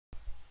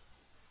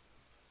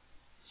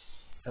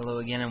Hello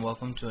again, and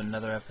welcome to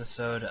another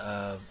episode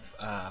of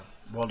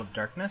World of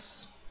Darkness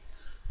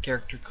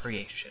Character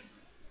Creation.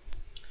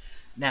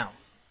 Now,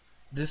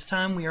 this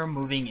time we are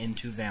moving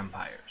into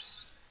vampires.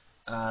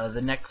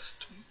 The next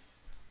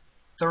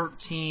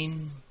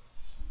 13,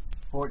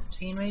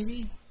 14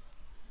 maybe?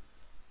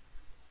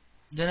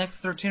 The next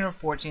 13 or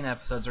 14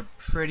 episodes are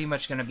pretty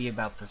much going to be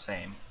about the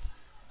same.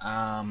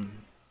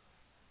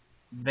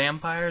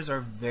 Vampires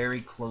are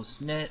very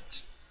close-knit.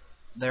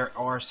 There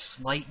are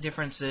slight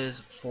differences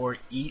for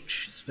each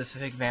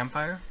specific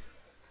vampire.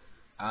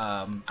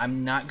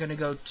 I'm not going to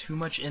go too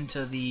much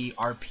into the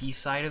RP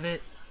side of it.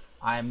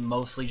 I'm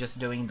mostly just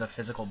doing the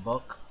physical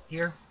book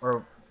here,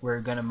 or we're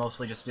going to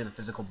mostly just do the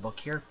physical book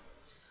here.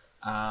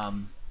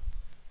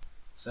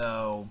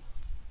 So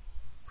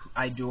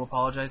I do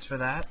apologize for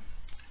that.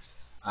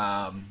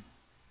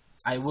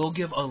 I will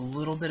give a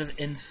little bit of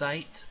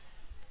insight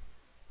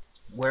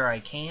where I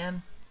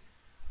can.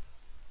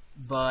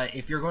 But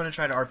if you're going to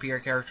try to RP your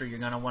character, you're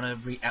going to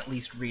want to at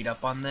least read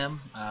up on them.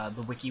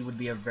 The wiki would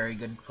be a very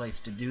good place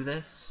to do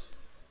this.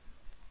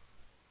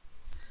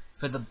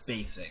 For the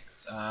basics.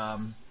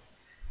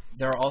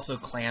 There are also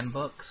clan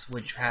books,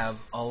 which have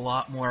a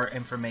lot more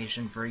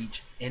information for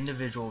each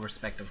individual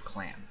respective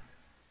clan.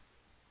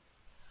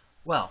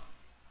 Well,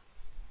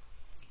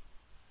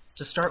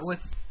 to start with,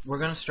 we're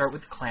going to start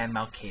with Clan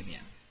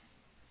Malkavian.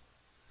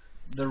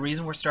 The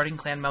reason we're starting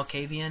Clan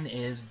Malkavian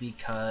is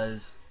because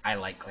I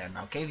like Clan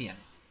Malkavian.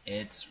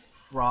 It's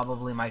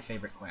probably my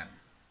favorite clan.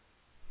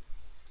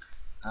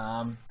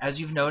 As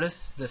you've noticed,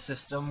 the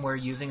system we're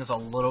using is a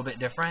little bit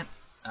different.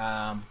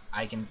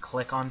 I can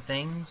click on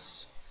things.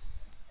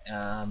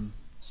 Some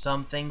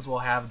things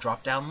will have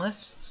drop-down lists,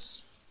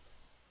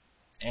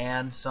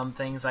 and some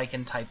things I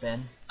can type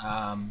in.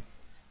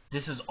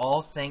 This is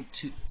all thanks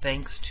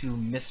to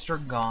Mr.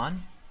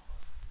 Gone.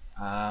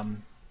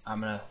 I'm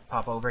gonna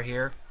pop over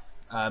here.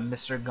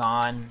 Mr.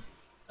 Gone.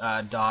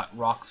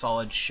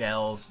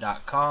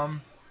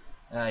 .rocksolidshells.com.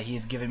 He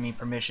has given me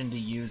permission to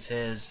use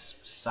his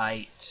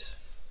site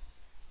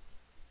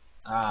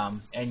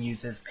and use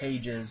his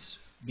pages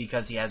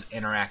because he has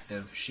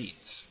interactive sheets.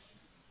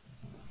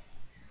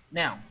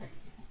 Now,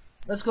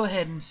 let's go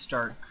ahead and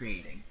start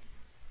creating.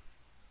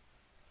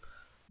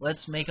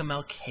 Let's make a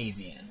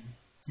Malkavian.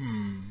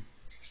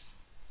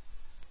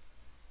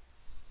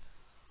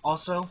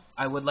 Also,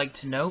 I would like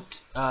to note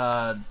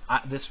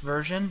this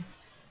version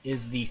is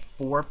the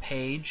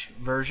 4-page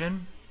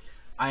version.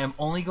 I am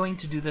only going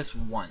to do this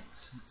once.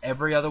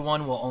 Every other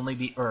one will only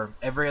be, or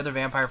every other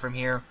vampire from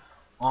here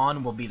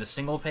on will be the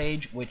single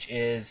page, which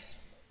is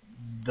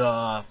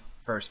the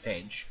first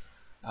page.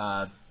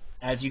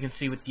 As you can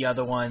see with the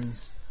other ones,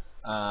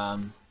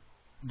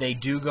 they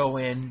do go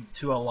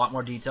into a lot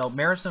more detail.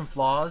 Merits and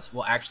flaws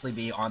will actually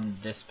be on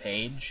this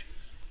page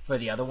for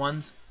the other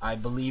ones. I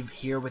believe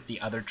here with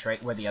the other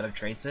trait, where the other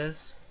traits is.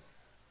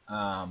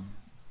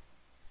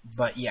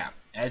 But yeah,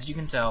 as you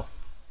can tell,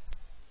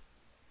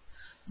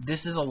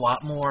 this is a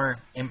lot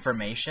more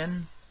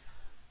information,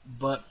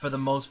 but for the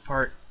most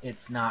part,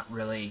 it's not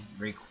really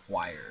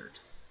required.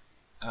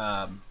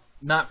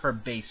 Not for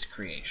base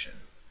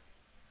creation.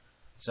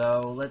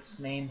 So let's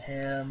name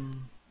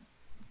him.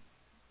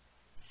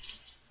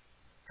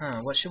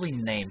 What should we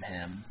name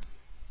him?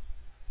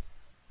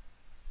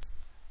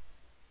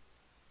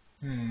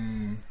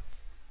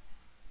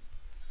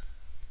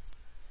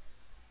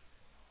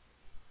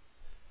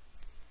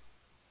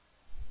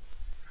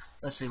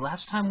 Let's see,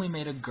 last time we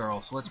made a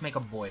girl, so let's make a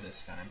boy this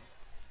time.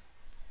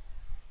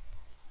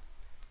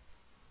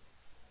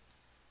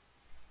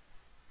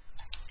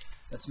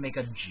 Let's make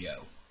a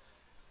Joe.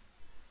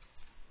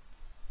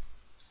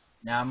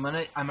 Now I'm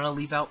gonna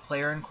leave out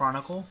player and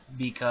chronicle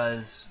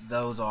because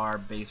those are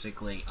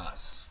basically us.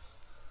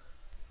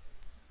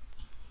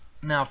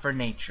 Now for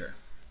nature.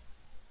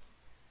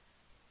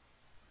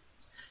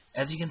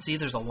 As you can see,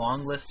 there's a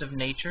long list of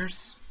natures.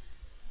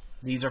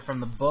 These are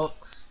from the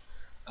books.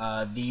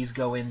 These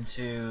go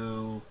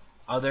into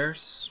others.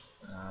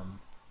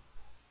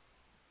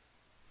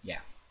 Yeah.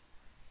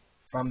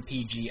 From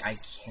PG, I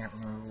can't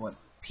remember what.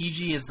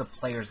 PG is the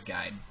player's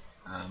guide.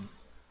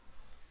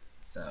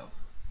 So.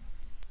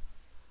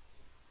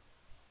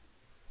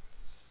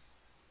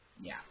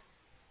 Yeah.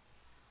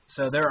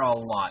 So there are a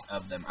lot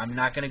of them. I'm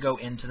not going to go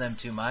into them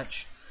too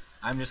much.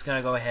 I'm just going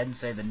to go ahead and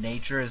say the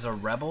nature is a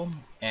rebel,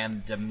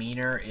 and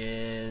demeanor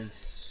is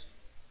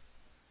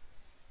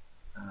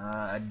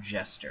a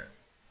jester.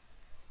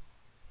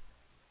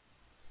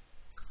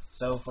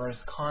 So for his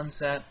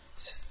concept,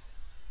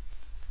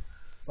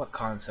 what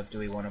concept do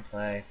we want to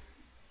play?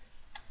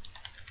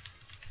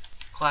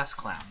 Class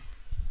clown.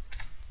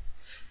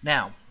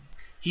 Now,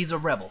 he's a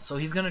rebel, so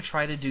he's going to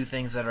try to do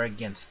things that are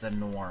against the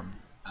norm.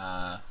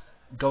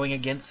 Going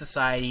against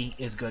society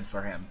is good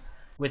for him.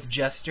 With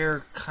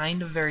jester,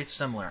 kind of very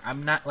similar.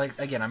 I'm not going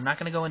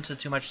to go into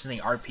too much in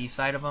the RP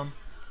side of him,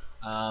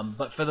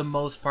 but for the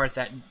most part,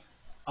 that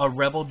a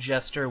rebel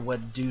jester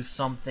would do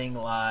something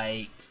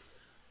like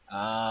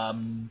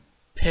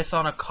piss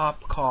on a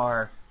cop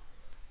car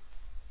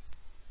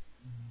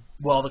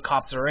Well, the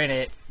cops are in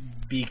it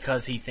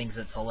because he thinks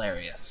it's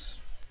hilarious.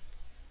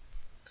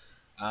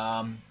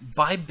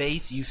 By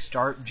base, you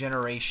start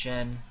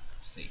generation.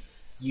 Let's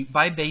see.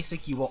 By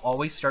basic, you will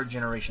always start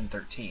generation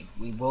 13.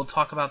 We will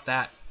talk about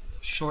that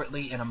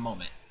shortly in a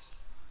moment.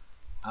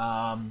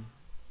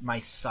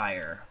 My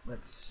sire.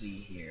 Let's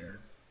see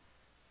here.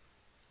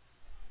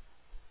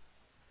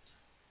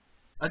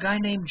 A guy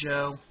named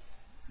Joe.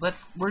 Let's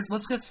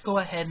just go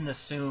ahead and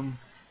assume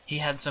he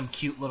had some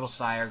cute little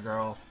sire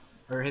girl,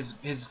 or his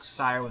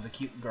sire was a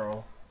cute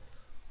girl.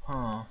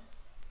 Huh.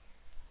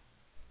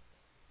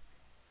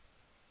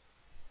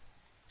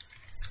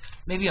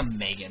 Maybe a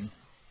Megan.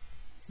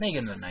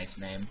 Megan's a nice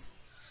name.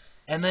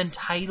 And then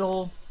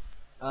title.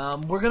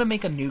 We're gonna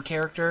make a new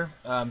character.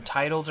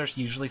 Titles are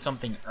usually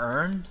something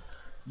earned.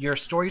 Your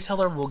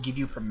storyteller will give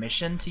you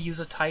permission to use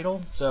a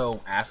title,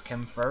 so ask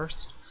him first.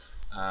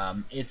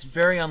 It's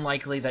very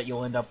unlikely that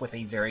you'll end up with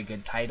a very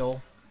good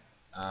title.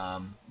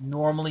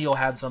 Normally you'll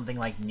have something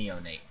like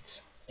neonate,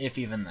 if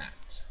even that.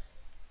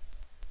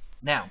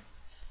 Now,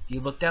 if you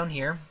look down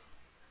here,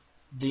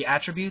 the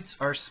attributes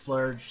are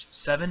splurged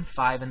 7,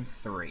 5, and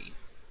 3.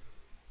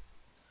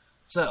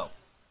 So,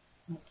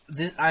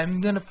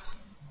 I'm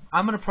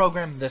gonna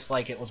program this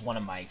like it was one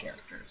of my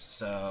characters.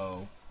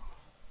 So,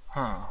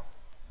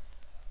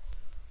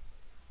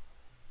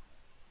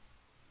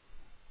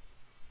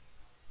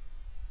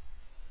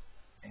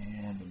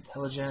 and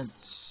intelligence.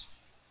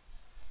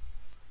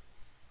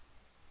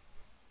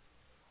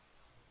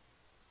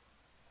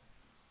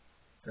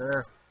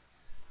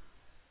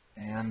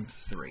 And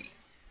 3.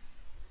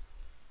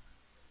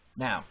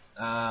 Now,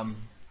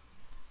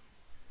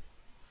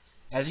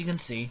 as you can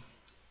see,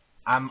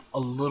 I'm a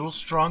little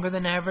stronger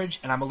than average,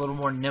 and I'm a little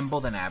more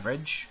nimble than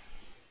average.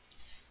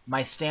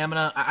 My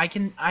stamina, I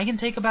can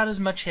take about as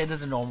much hit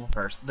as a normal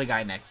person, the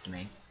guy next to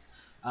me.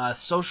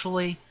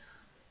 Socially,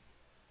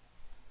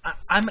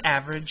 I'm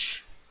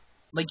average.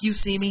 Like, you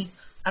see me,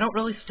 I don't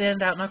really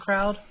stand out in a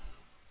crowd,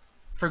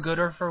 for good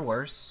or for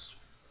worse.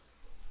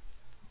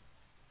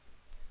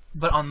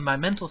 But on my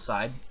mental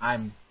side,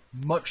 I'm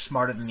much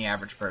smarter than the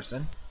average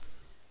person.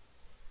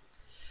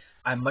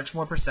 I'm much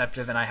more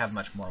perceptive, and I have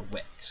much more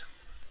wit.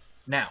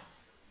 Now,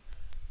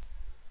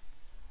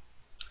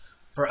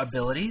 for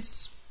abilities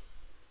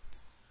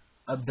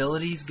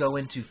go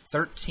into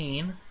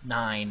 13,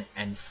 9,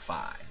 and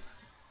 5.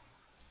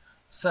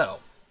 So,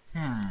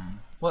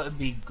 what would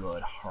be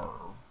good?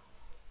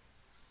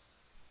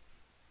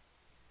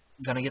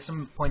 Gonna get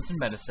some points in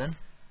medicine.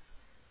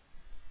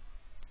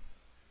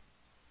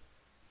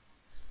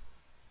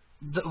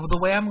 The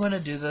way I'm going to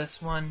do this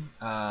one,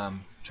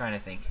 trying to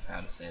think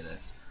how to say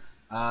this.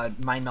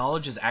 My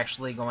knowledge is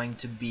actually going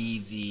to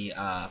be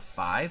the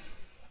 5.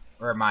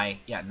 Or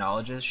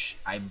knowledge is,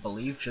 I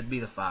believe, should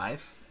be the 5.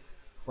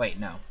 Wait,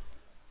 no.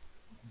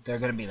 They're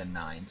going to be the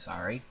 9,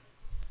 sorry.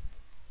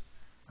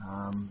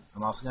 I'm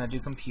also going to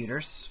do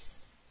computers.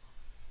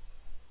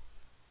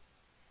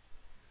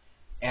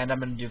 And I'm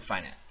going to do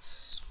finance.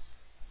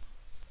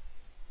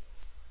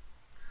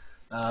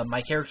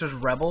 My character's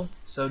rebel,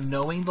 so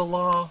knowing the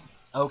law,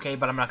 okay,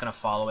 but I'm not going to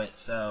follow it,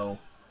 so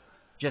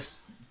just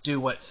do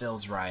what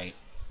feels right.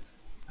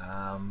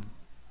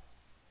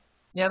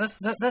 Yeah,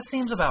 that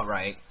seems about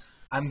right.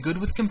 I'm good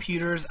with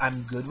computers,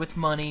 I'm good with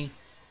money,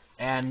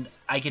 and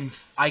I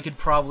could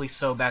probably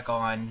sew back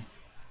on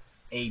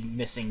a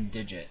missing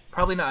digit.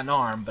 Probably not an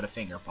arm, but a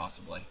finger,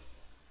 possibly.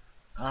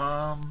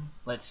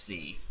 Let's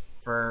see.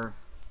 For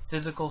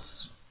physical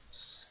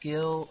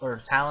skill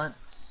or talents,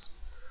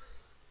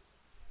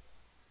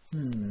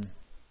 I'm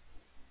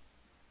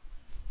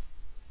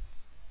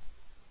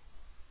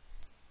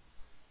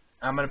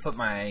gonna put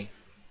my...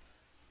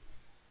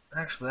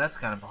 Actually, that's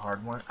kind of a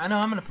hard one. I know,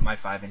 I'm gonna put my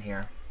 5 in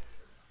here.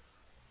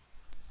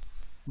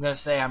 I'm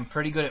gonna say I'm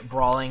pretty good at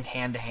brawling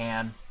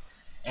hand-to-hand,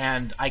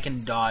 and I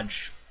can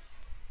dodge.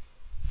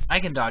 I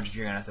can dodge if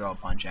you're gonna throw a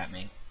punch at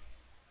me.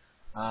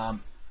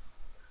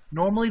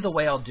 Normally the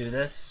way I'll do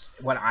this,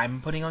 what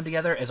I'm putting them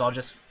together, is I'll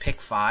just pick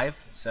 5.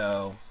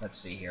 So, let's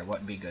see here, what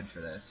would be good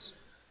for this?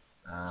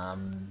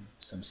 Some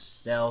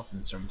stealth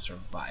and some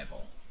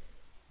survival.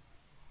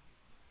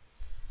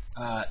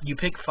 You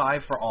pick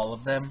 5 for all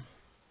of them,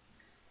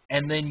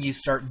 and then you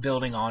start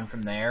building on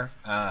from there.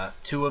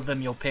 2 of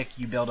them you'll pick,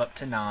 you build up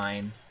to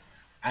 9,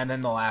 and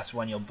then the last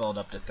one you'll build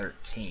up to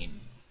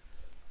 13.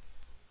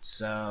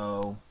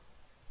 So,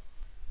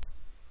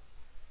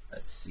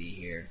 let's see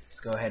here.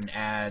 Let's go ahead and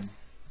add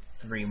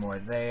 3 more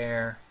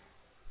there.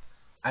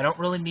 I don't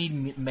really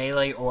need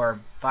melee or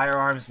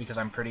firearms because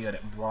I'm pretty good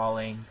at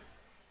brawling.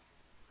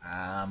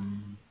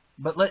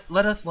 But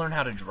let us learn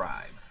how to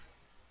drive.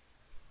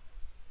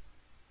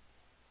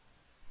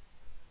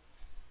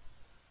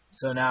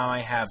 So now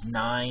I have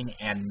 9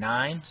 and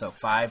 9, so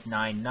 5,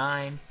 9,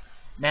 9.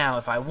 Now,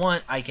 if I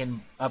want, I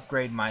can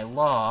upgrade my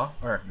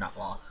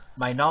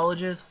my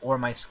knowledges or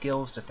my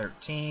skills to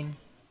 13.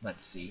 Let's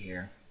see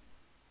here.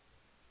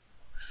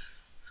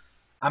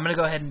 I'm going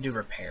to go ahead and do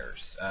repairs.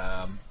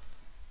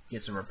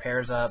 Get some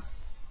repairs up.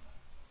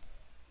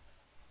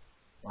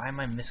 Why am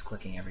I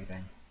misclicking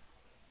everything?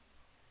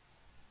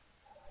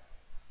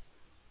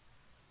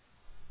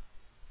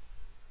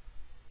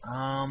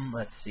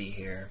 Let's see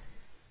here.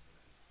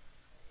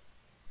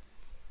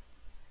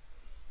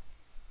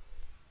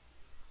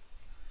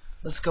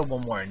 Let's go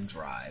one more in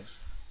drive.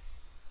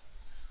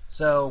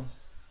 So,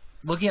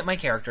 looking at my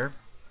character,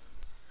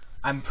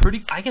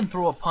 I can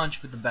throw a punch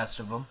with the best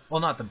of them. Well,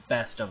 not the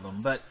best of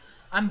them, but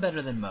I'm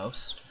better than most.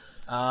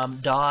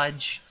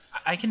 Dodge.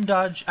 I can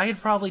dodge. I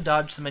could probably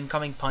dodge some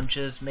incoming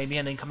punches, maybe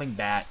an incoming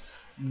bat,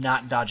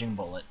 not dodging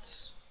bullets.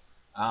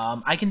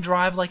 I can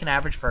drive like an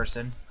average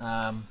person.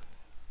 I'm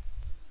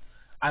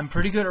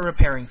pretty good at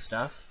repairing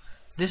stuff.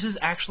 This is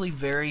actually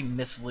very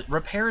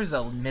repair is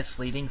a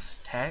misleading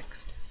text.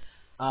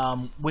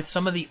 With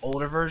some of the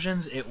older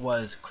versions, it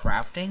was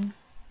crafting,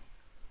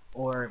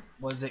 or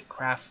was it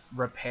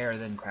repair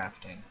then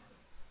crafting?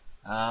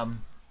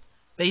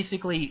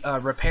 Basically,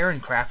 repair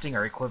and crafting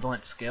are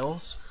equivalent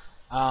skills.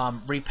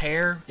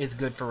 Repair is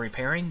good for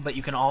repairing, but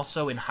you can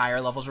also, in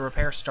higher levels of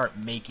repair, start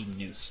making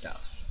new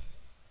stuff.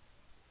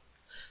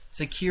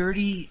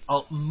 Security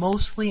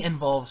mostly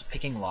involves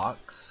picking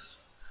locks,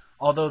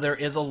 although there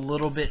is a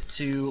little bit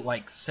to,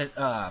 like,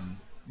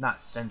 not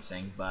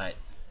sensing, but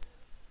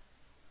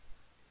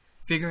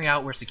figuring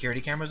out where security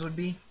cameras would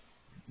be.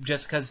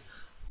 Just because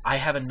I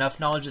have enough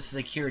knowledge of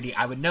security,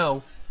 I would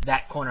know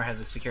that corner has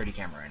a security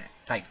camera in it,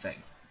 type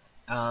thing.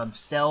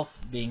 Stealth,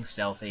 being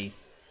stealthy,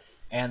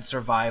 and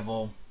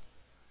survival,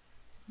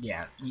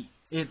 yeah,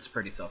 it's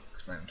pretty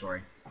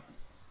self-explanatory.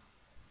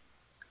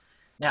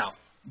 Now,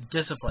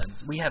 disciplines.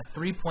 We have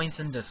 3 points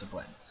in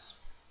disciplines.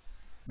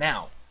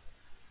 Now,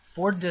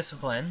 for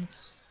disciplines,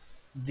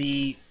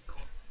 the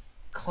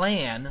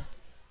clan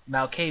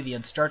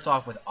Malkavian starts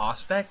off with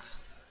Auspex,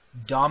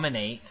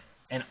 Dominate,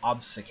 and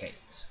Obfuscate.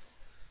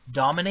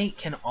 Dominate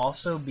can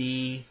also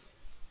be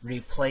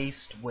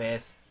replaced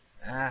with...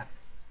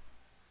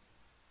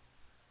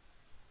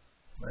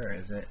 where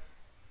is it?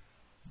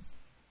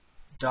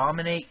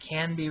 Dominate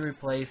can be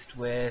replaced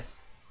with...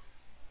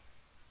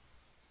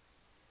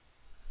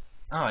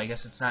 oh, I guess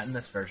it's not in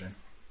this version.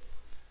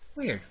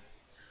 Weird.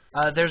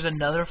 There's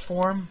another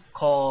form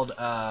called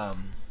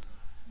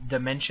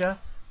Dementia.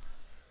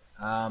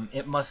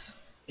 It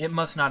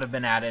must not have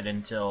been added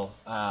until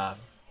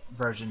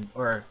version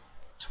or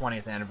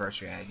 20th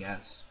anniversary, I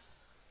guess.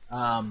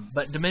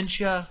 But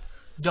Dementia,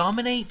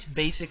 Dominate,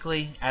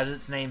 basically, as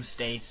its name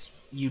states,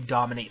 you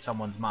dominate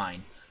someone's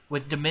mind.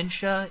 With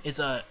Dementia, it's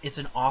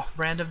an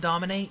off-brand of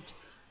Dominate,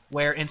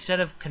 where instead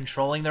of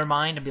controlling their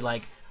mind and be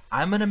like,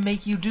 I'm gonna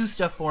make you do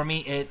stuff for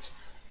me, it's,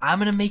 I'm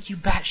gonna make you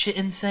batshit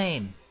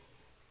insane.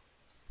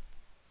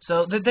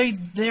 So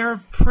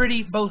they're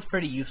both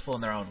pretty useful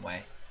in their own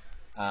way.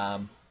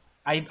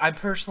 I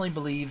personally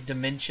believe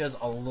Dementia's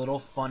a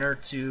little funner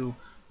to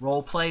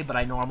roleplay, but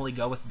I normally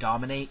go with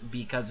Dominate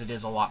because it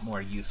is a lot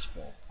more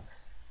useful.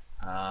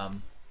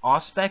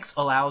 Auspex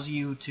allows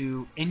you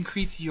to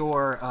increase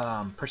your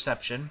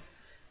perception.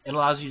 It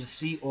allows you to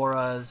see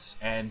auras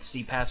and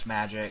see past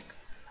magic.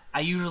 I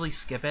usually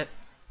skip it.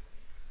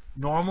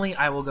 Normally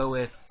I will go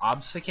with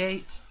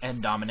Obfuscate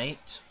and Dominate.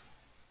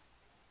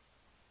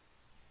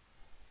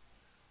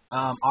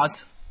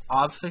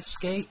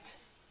 Obfuscate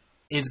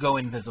is go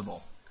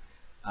invisible.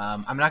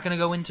 I'm not going to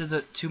go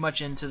into too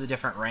much into the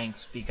different ranks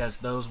because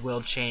those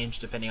will change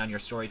depending on your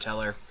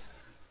storyteller.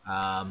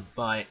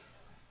 But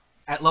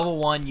at level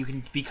 1, you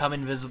can become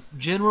invisible.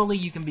 Generally,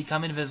 you can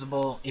become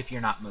invisible if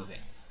you're not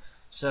moving.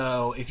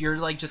 So if you're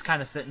like just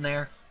kind of sitting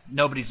there,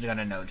 nobody's going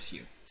to notice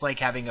you. It's like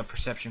having a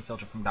perception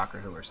filter from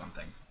Doctor Who or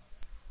something.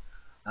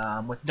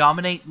 With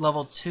Dominate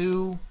level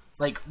 2,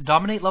 like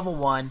Dominate level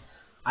 1,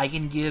 I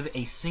can give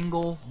a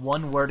single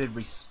one-worded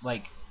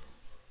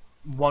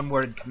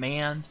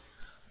command.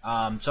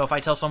 So if I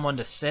tell someone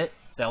to sit,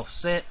 they'll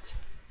sit.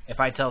 If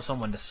I tell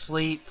someone to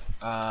sleep,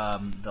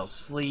 they'll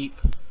sleep.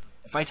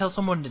 If I tell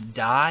someone to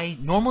die,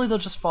 normally they'll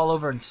just fall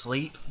over and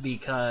sleep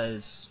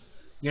because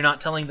you're not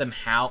telling them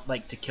how,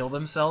 like, to kill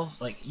themselves.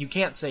 Like, you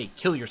can't say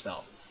kill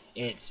yourself.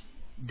 It's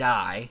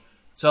die.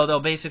 So they'll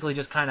basically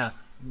just kind of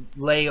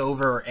lay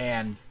over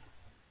and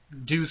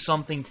do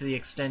something to the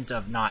extent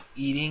of not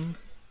eating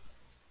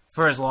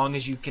for as long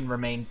as you can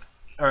remain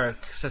or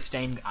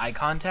sustain eye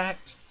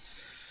contact.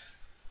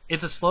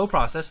 It's a slow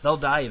process. They'll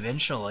die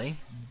eventually,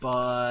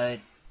 but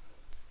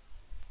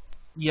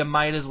you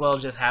might as well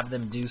just have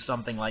them do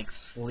something like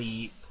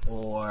sleep,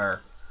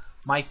 or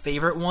my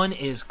favorite one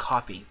is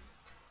copy.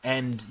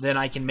 And then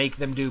I can make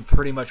them do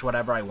pretty much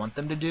whatever I want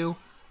them to do,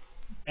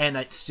 and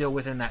it's still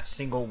within that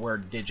single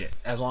word digit,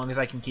 as long as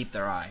I can keep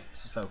their eye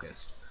focused.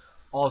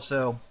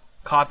 Also,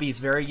 copy is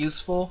very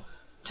useful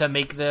to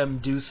make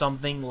them do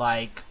something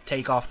like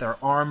take off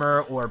their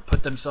armor or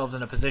put themselves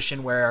in a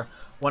position where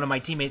one of my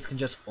teammates can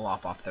just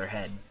lop off their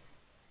head.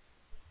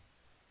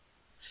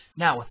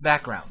 Now, with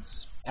backgrounds.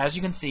 As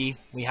you can see,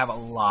 we have a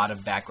lot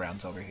of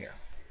backgrounds over here.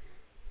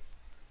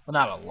 Well,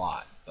 not a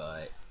lot,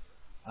 but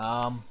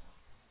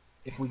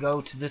if we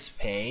go to this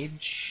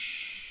page,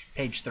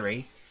 page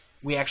 3,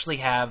 we actually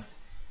have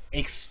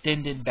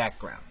extended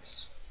backgrounds.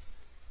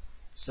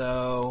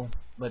 So,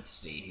 let's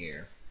see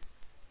here.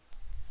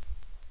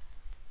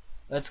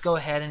 Let's go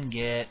ahead and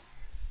get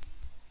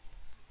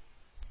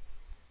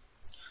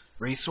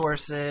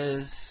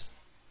resources,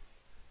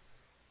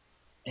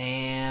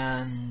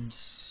 and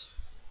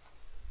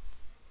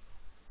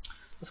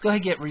let's go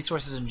ahead and get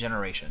resources and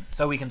generation,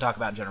 so we can talk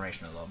about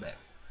generation a little bit.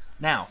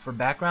 Now, for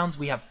backgrounds,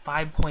 we have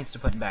 5 points to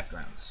put in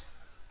backgrounds.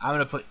 I'm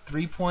going to put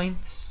 3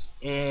 points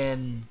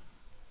in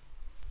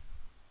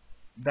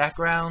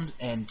background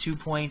and 2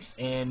 points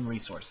in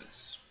resources.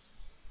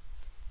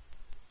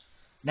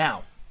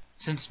 Now,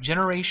 since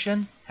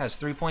generation has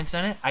 3 points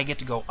in it, I get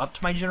to go up to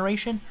my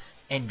generation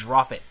and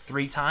drop it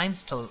 3 times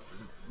to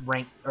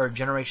rank or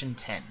generation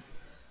 10.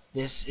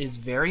 This is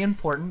very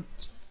important.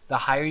 The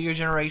higher your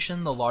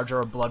generation, the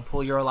larger a blood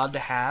pool you're allowed to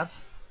have,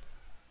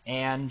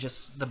 and just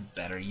the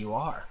better you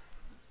are.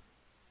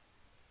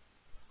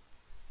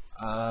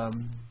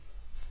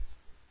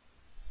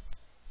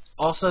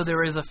 Also,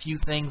 there is a few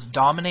things.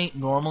 Dominate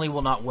normally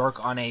will not work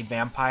on a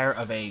vampire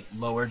of a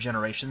lower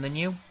generation than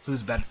you,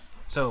 who's better.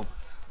 So,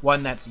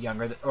 one that's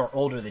younger or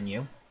older than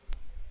you.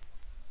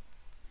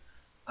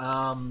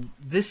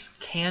 This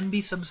can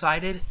be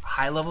subsided.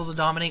 High levels of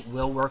dominate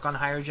will work on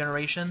higher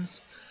generations,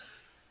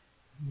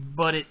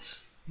 but it's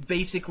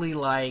basically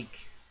like,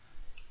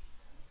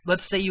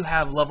 let's say you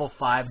have level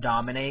 5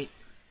 dominate.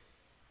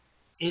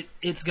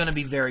 It's going to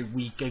be very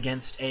weak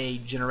against a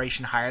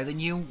generation higher than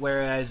you,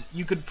 whereas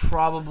you could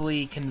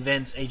probably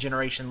convince a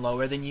generation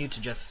lower than you to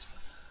just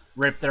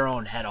rip their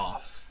own head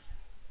off.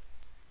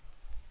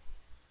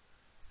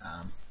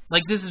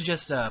 Like, this is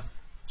just a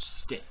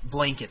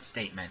blanket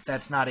statement.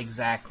 That's not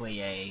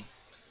exactly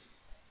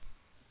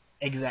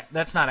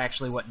that's not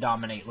actually what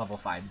dominate level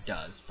 5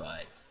 does,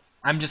 but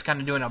I'm just kind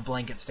of doing a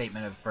blanket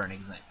statement for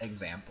an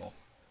example.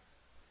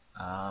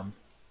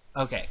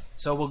 Okay,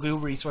 so we'll do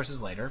resources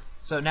later.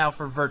 So now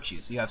for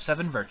virtues. You have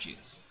 7 virtues.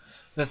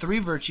 The 3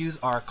 virtues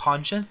are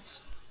conscience,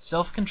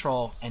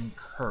 self-control, and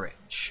courage.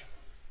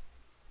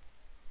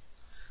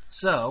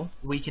 So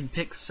we can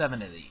pick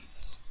 7 of these.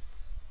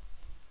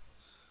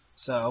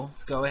 So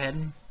let's go ahead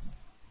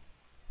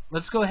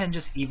and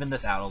just even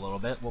this out a little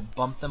bit. We'll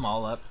bump them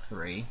all up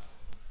 3.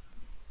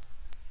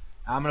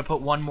 I'm going to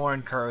put 1 more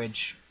in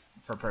courage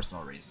for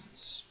personal reasons.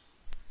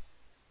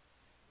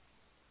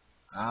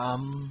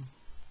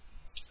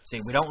 See,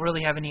 we don't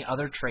really have any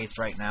other traits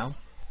right now.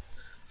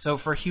 So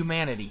for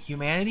humanity,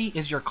 humanity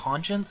is your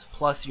conscience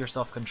plus your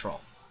self-control.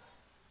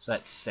 So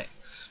that's 6.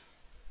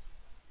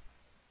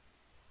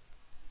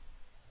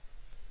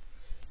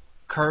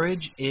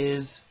 Courage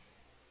is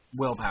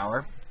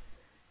willpower.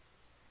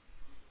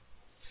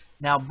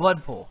 Now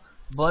blood pool.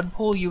 Blood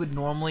pool, you would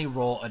normally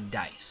roll a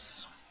dice.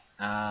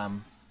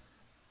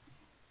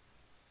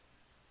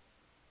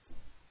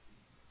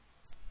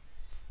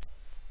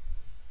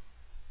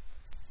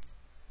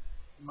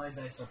 My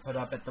dice are put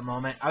up at the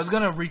moment. I was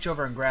going to reach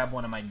over and grab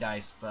one of my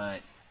dice,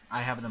 but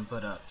I have them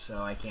put up, so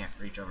I can't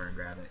reach over and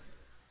grab it.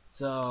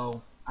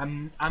 So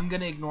I'm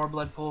going to ignore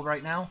blood pool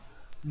right now.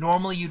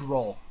 Normally you'd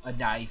roll a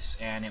dice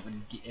and it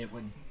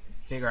would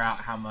figure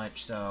out how much.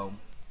 So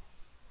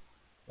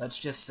let's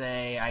just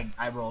say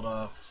I rolled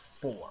a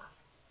 4.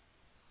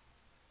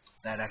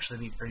 That'd actually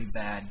be pretty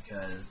bad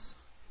because,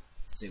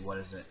 let's see, what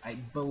is it? I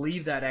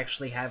believe that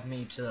actually have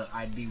me to,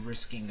 I'd be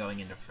risking going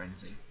into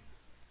frenzy.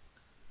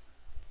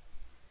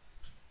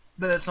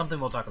 But that's something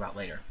we'll talk about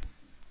later.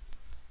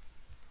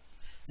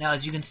 Now,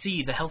 as you can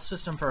see, the health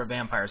system for a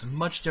vampire is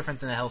much different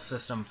than the health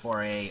system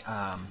for a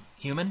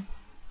human.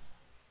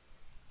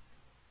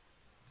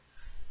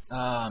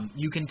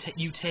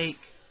 You take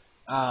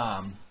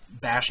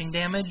bashing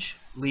damage,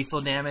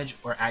 lethal damage,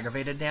 or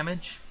aggravated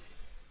damage.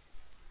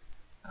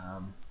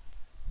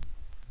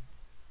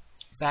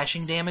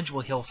 Bashing damage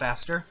will heal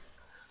faster.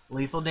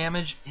 Lethal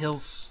damage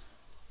heals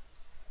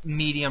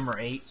medium or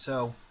 8.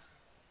 So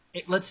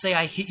let's say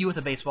I hit you with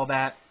a baseball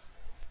bat,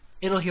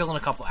 it'll heal in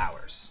a couple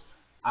hours.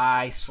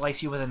 I slice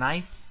you with a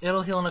knife,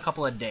 it'll heal in a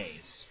couple of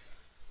days.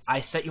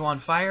 I set you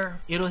on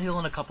fire, it'll heal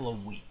in a couple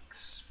of weeks.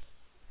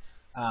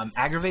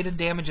 Aggravated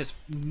damage is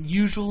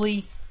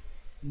usually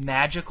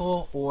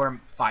magical or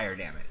fire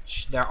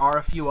damage. There are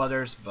a few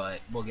others,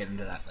 but we'll get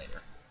into that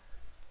later.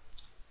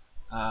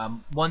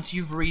 Once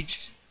you've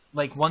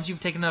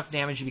taken enough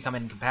damage, you become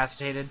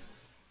incapacitated.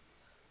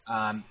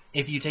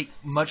 If you take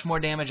much more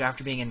damage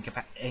after being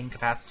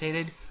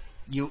incapacitated,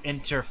 you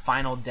enter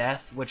final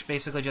death, which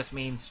basically just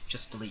means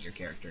just delete your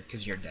character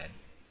because you're dead.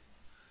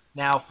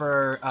 Now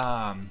for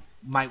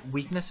my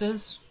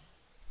weaknesses,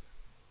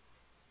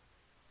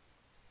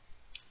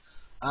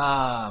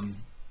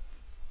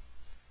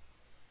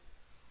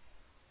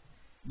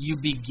 you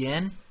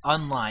begin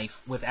on life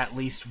with at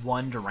least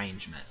 1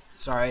 derangement.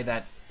 Sorry,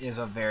 that is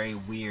a very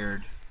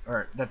weird,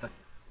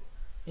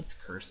 it's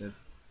cursive.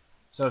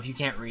 So if you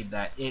can't read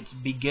that, it's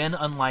begin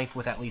on life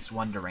with at least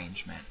 1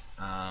 derangement.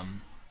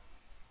 I'm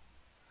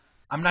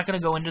not going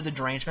to go into the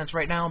derangements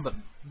right now, but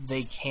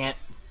they can't.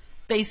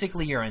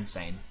 Basically, you're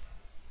insane.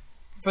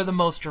 For the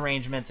most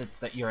derangements, it's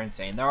that you're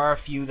insane. There are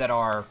a few that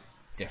are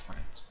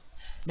different.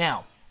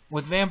 Now,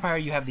 with Vampire,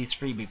 you have these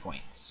freebie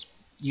points.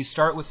 You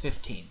start with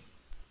 15.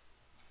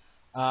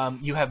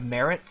 You have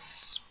merits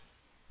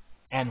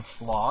and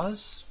flaws.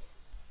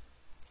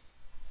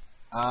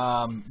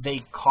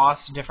 They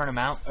cost different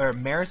amount, or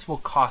merits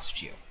will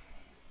cost you.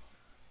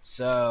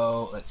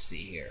 So let's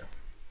see here.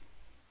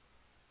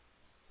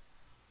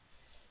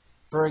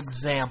 For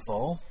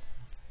example,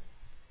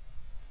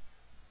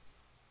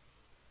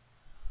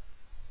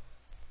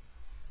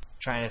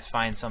 trying to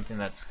find something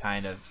that's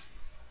kind of,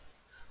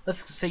 let's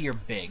say you're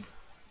big,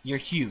 you're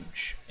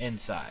huge in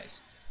size.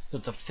 So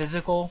it's a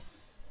physical,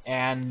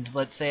 and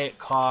let's say it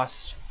costs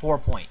 4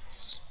 points.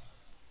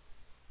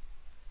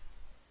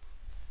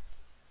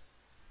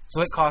 So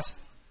it costs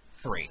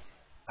 3.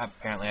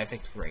 Apparently I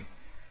picked 3.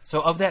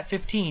 So of that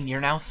 15,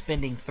 you're now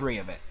spending 3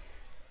 of it.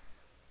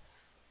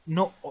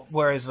 No,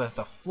 whereas with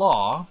a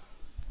flaw,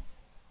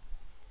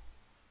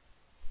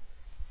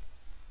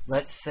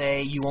 let's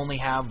say you only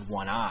have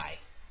 1 eye.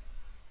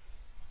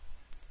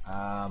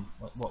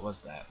 What was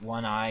that?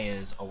 1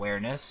 eye is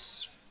awareness.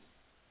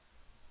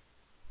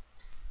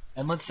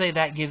 And let's say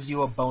that gives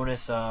you a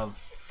bonus of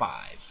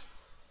 5.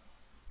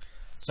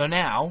 So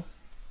now,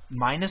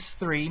 minus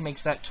 3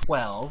 makes that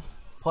 12,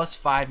 plus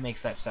 5 makes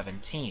that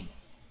 17.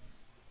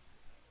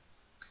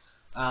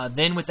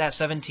 Then with that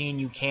 17,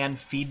 you can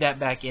feed that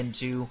back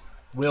into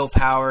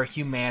willpower,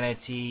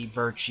 humanity,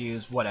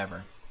 virtues,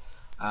 whatever.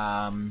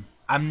 I'm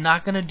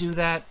not going to do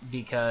that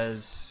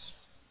because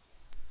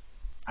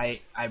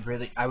I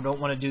don't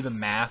want to do the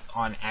math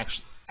on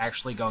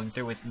actually going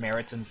through with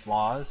merits and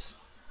flaws.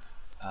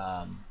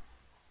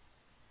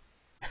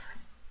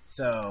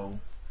 So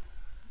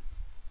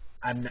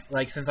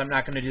since I'm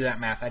not going to do that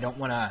math, I don't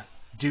want to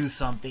do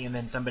something and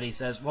then somebody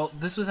says, well,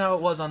 this is how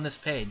it was on this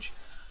page.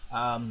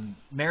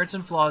 Merits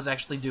and flaws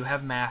actually do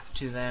have math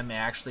to them. It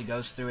actually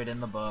goes through it in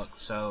the book,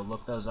 so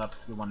look those up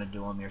if you want to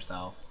do them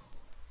yourself.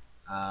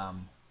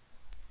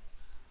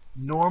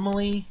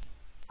 Normally,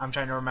 I'm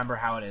trying to remember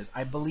how it is.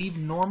 I believe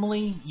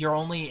normally you're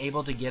only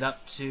able to get up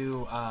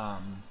to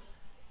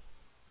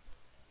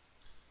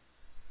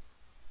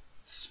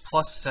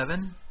plus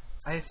 7,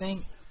 I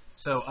think.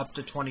 So up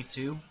to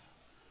 22.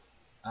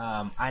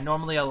 I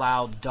normally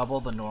allow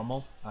double the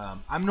normal.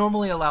 I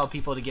normally allow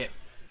people to get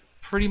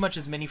pretty much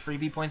as many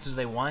freebie points as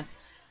they want,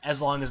 as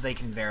long as they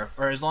can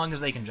as long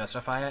as they can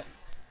justify it.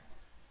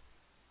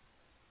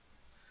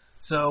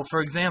 So,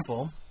 for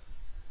example,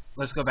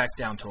 let's go back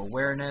down to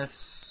awareness.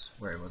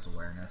 Where was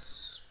awareness?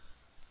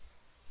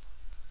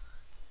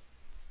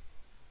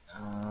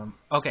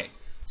 Okay,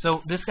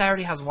 so this guy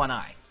already has 1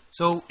 eye.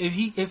 So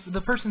if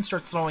the person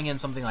starts throwing in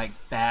something like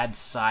bad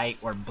sight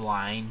or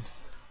blind,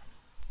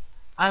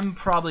 I'm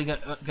probably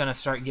gonna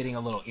start getting a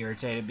little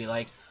irritated. Be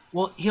like,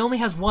 well, he only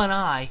has 1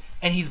 eye,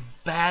 and he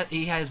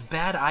has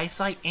bad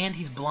eyesight, and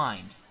he's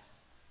blind.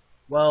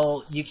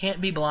 Well, you can't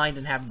be blind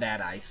and have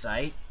bad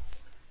eyesight.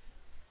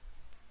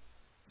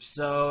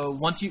 So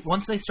once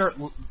they start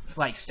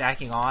like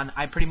stacking on,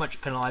 I pretty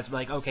much penalize.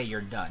 Like, okay,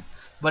 you're done.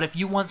 But if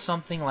you want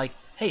something like,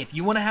 hey, if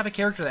you want to have a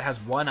character that has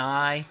 1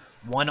 eye,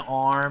 1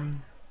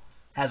 arm,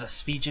 has a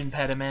speech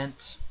impediment,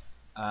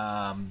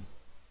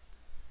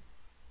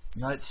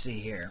 let's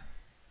see here.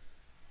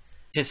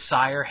 His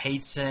sire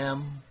hates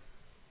him.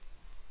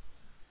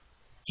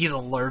 He's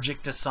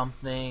allergic to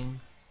something.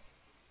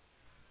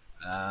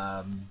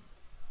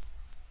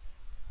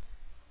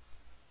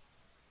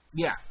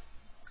 Yeah.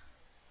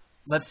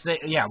 Let's say,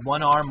 yeah,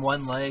 1 arm,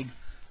 1 leg.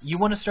 You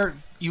want to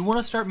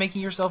start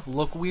making yourself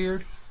look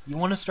weird. You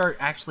want to start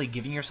actually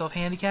giving yourself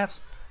handicaps.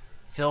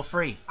 Feel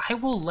free. I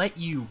will let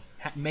you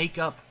make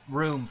up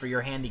room for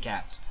your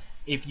handicaps.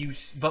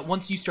 But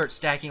once you start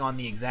stacking on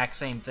the exact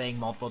same thing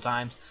multiple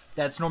times,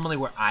 that's normally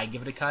where I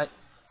give it a cut.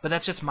 But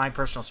that's just my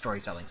personal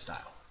storytelling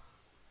style.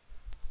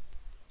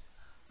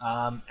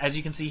 As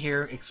you can see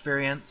here,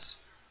 experience.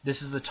 This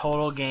is the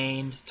total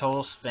gained,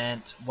 total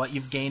spent, what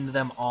you've gained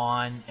them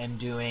on and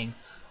doing,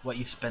 what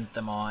you've spent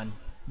them on.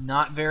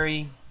 Not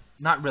really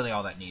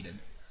all that needed.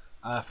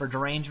 For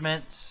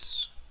derangements,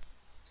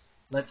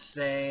 let's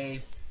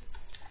say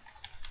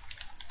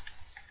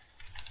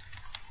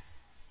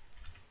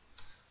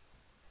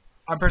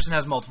our person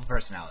has multiple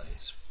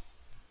personalities.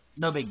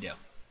 No big deal.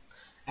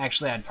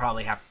 Actually, I'd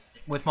probably have,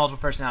 with multiple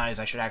personalities,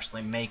 I should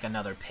actually make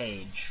another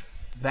page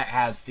that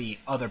has the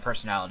other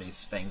personalities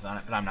things on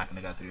it, but I'm not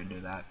going to go through and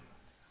do that.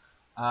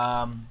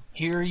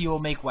 Here you will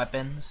make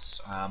weapons.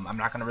 I'm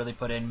not going to really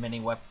put in many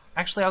weapons.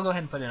 Actually, I'll go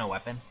ahead and put in a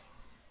weapon.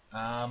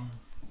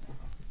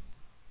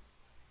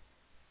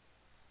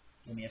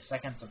 Give me a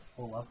second to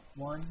pull up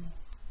one.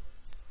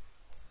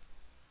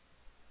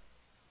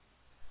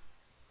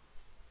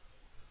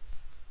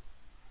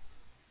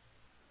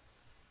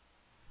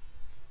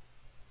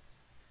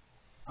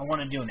 I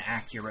want to do an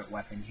accurate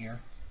weapon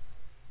here.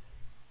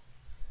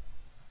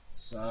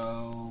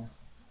 So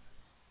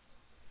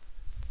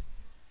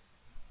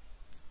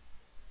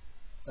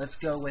let's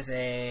go with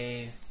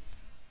a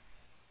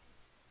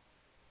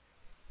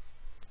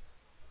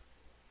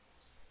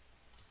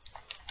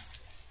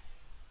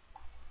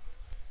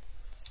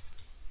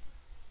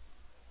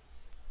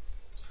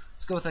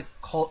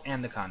Colt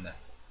Anaconda.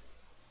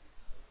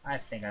 I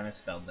think I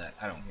misspelled that.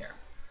 I don't care.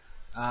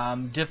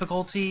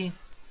 Difficulty.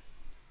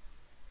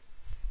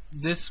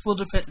 This will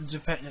depend.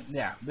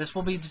 Yeah, this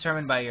will be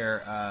determined by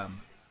your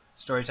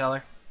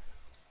storyteller.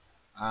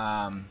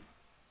 Um,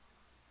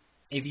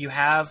 if you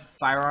have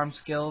firearm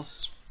skills,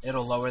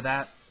 it'll lower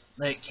that.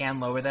 It can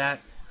lower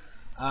that.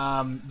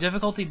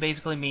 Difficulty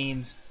basically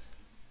means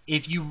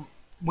if you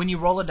when you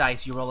roll a dice,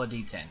 you roll a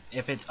d10.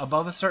 If it's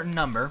above a certain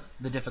number,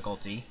 the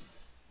difficulty,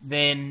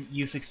 then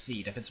you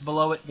succeed. If it's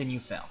below it, then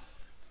you fail.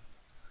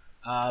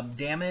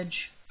 Damage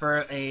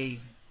for a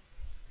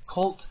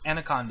Colt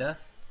Anaconda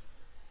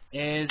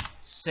is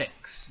 6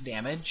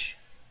 damage.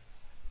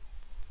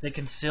 The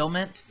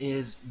concealment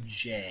is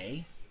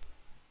J.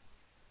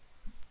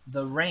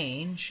 The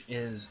range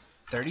is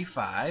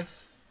 35.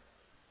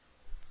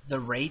 The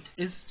rate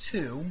is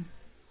 2.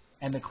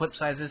 And the clip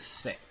size is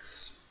 6.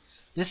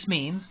 This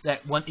means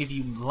that if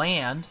you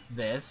land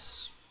this,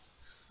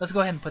 let's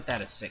go ahead and put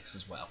that as 6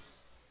 as well.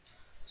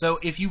 So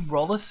if you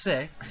roll a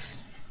 6,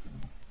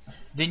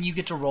 then you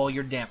get to roll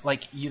your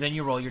then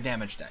you roll your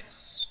damage dice.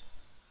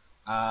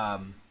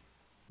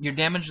 Your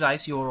damage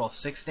dice, you will roll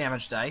 6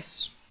 damage dice,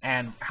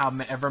 and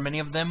however many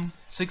of them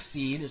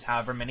succeed is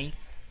however many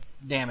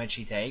damage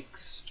he takes.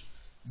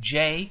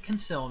 J,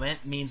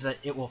 concealment, means that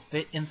it will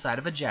fit inside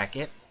of a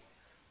jacket.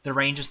 The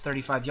range is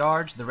 35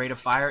 yards. The rate of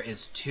fire is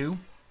 2.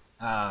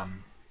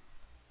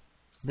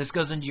 This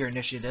goes into your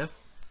initiative.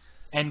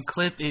 And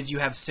clip is you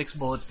have 6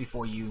 bullets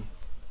before you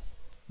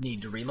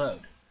need to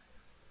reload.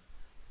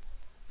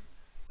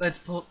 Let's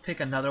pick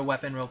another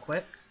weapon real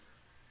quick.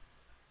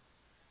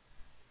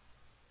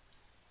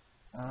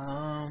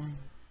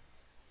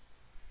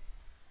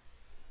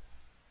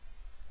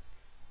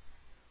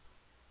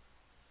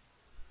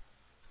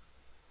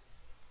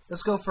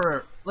 Let's go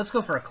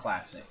for a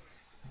classic.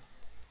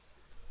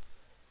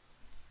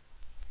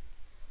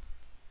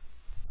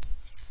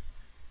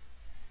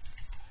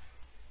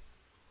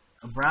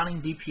 A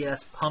Browning DPS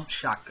pump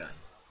shotgun.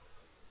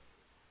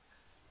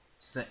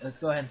 So let's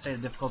go ahead and say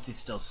the difficulty is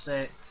still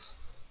 6.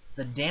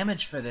 The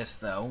damage for this,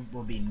 though,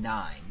 will be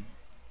 9.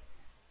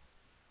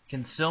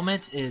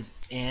 Concealment is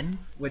N,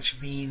 which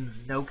means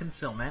no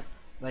concealment.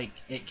 Like,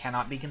 it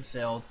cannot be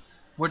concealed.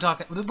 We're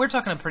talking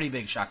a pretty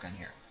big shotgun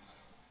here.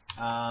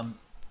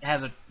 It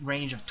has a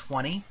range of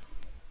 20.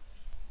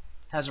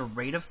 Has a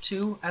rate of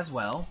 2 as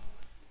well.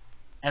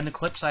 And the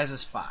clip size is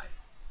 5.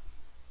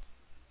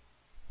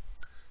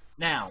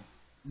 Now,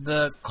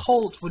 the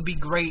Colt would be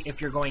great if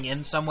you're going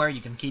in somewhere.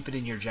 You can keep it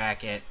in your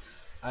jacket.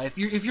 If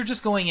you're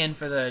just going in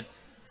for the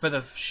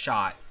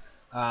shot,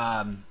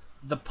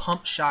 the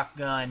pump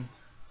shotgun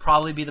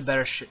probably be the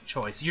better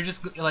choice. You're just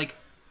like,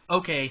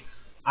 okay,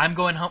 I'm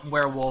going hunting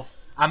werewolf.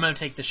 I'm going to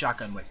take the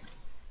shotgun with me.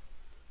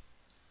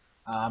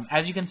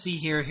 As you can see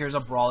here, here's a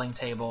brawling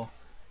table.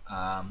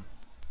 One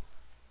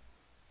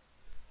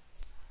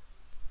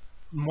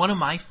of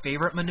my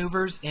favorite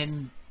maneuvers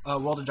in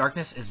World of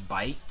Darkness is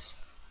Bite.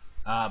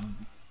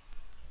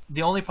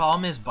 The only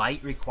problem is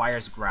Bite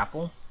requires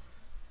grapple.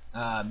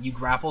 You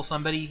grapple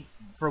somebody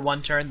for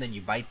one turn, then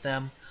you bite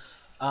them.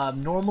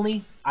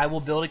 Normally, I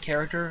will build a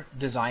character,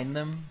 design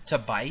them to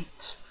bite,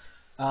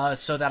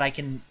 so that I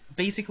can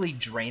basically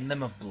drain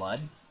them of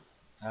blood.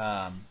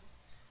 I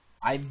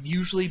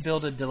usually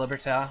build a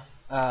Deliberta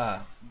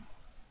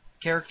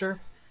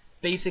character.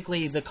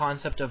 Basically, the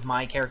concept of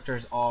my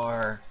characters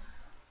are...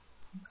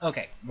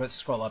 Okay, let's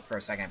scroll up for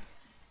a second.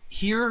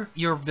 Here,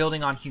 you're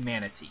building on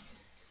humanity.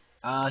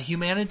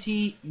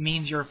 Humanity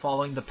means you're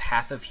following the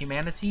path of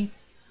humanity,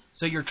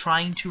 so you're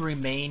trying to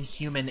remain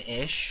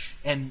human-ish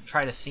and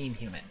try to seem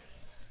human.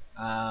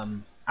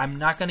 I'm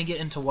not going to get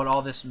into what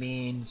all this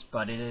means,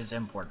 but it is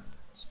important.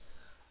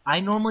 I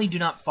normally do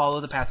not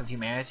follow the path of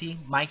humanity.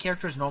 My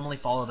characters normally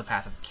follow the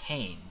path of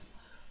Cain.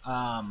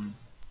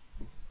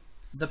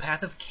 The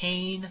path of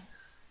Cain,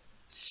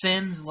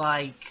 sins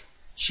like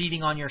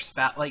cheating on your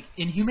spouse. Like,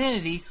 in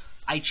humanity,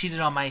 I cheated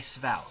on my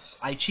spouse.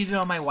 I cheated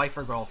on my wife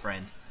or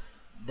girlfriend.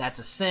 That's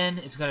a sin.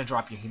 It's going to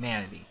drop your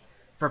humanity.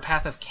 For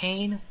path of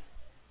Cain,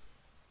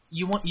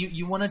 you want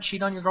to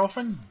cheat on your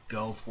girlfriend?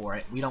 Go for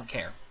it. We don't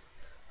care.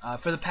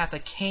 For the path of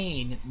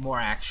Cain,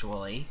 more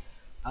actually,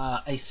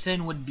 a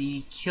sin would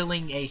be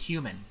killing a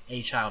human,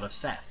 a child of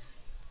Seth.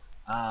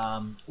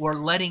 Or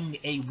letting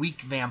a weak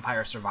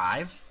vampire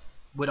survive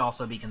would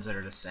also be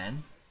considered a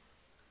sin.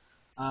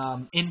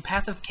 In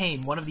Path of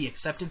Cain, one of the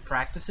accepted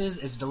practices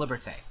is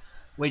Deliberate,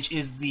 which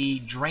is the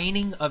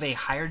draining of a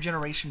higher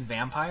generation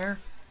vampire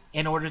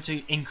in order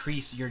to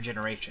increase your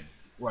generation,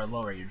 or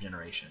lower your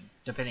generation,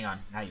 depending on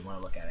how you want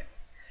to look at it.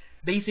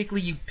 Basically,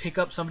 you pick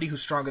up somebody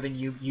who's stronger than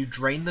you, you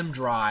drain them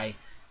dry,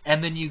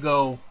 and then you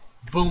go,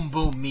 boom,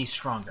 boom, me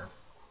stronger.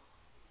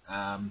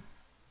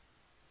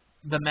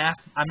 The math,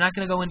 I'm not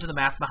going to go into the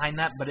math behind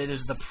that, but it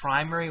is the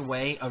primary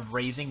way of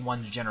raising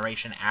one's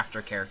generation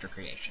after character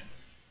creation.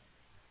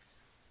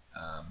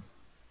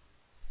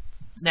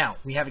 Now,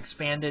 we have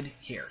expanded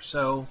here.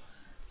 So,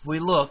 if we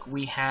look,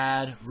 we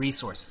had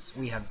resources.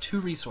 We have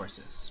 2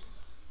 resources.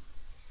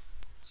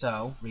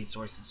 So,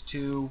 resources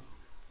 2.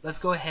 Let's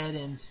go ahead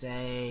and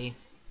say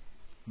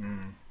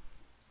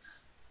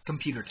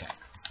computer tech.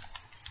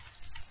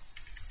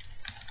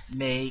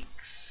 Makes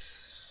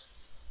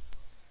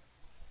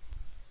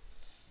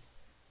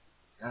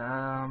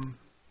How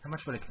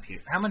much would a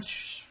computer? How much?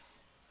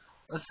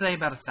 Let's say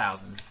about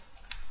 1,000.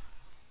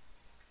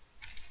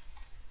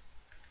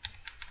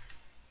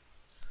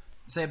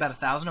 Say about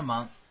 1,000 a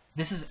month.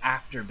 This is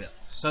after bills,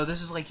 so this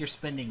is like you're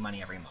spending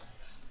money every month.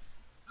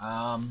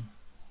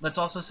 Let's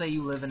also say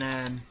you live in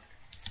an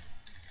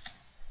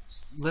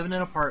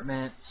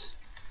apartment.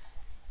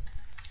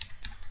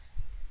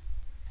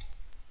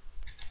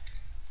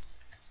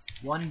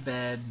 One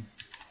bed,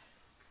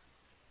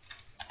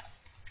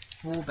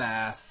 full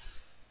bath,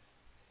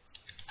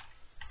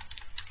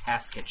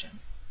 half kitchen.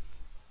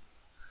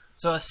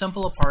 So a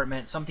simple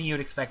apartment, something you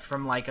would expect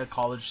from like a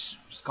college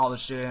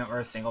student or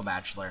a single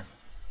bachelor.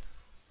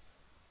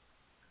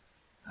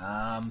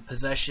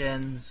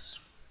 Possessions.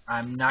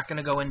 I'm not going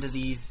to go into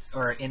these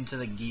or into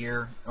the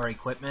gear or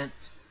equipment.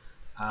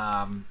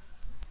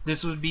 This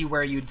would be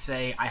where you'd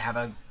say I have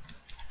a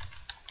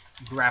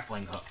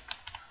grappling hook,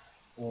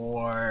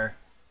 or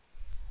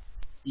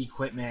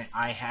equipment,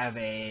 I have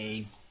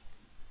a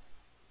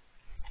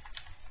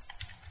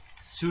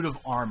suit of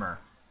armor.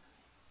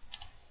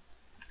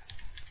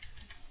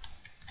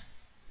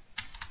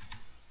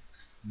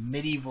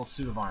 Medieval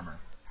suit of armor.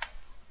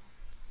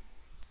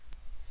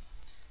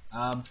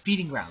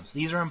 Feeding grounds.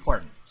 These are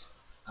important.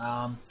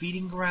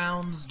 Feeding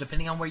grounds,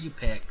 depending on where you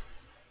pick,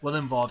 will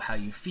involve how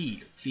you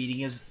feed.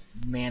 Feeding is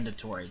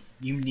mandatory.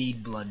 You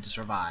need blood to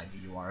survive.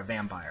 You are a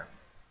vampire.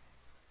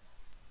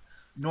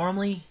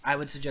 Normally, I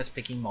would suggest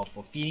picking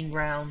multiple feeding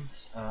grounds.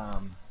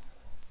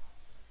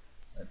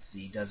 Let's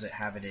see, does it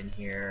have it in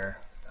here?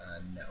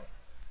 No.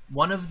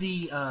 One of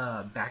the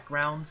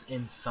backgrounds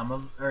in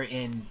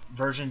in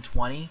version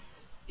 20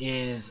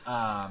 is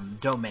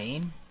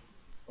domain,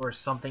 or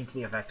something to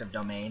the effect of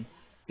domain.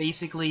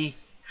 Basically,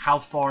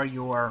 how far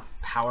your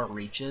power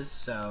reaches.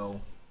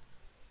 So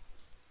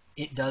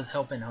it does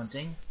help in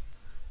hunting.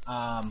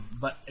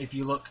 But if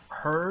you look,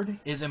 herd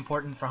is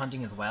important for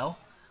hunting as well.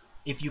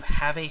 If you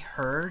have a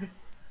herd,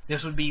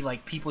 this would be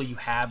like people you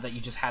have that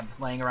you just have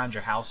laying around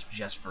your house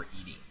just for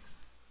eating.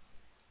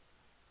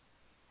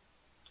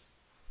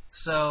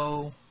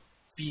 So,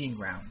 feeding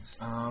grounds.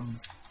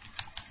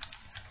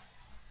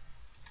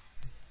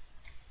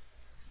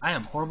 I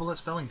am horrible at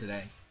spelling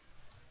today.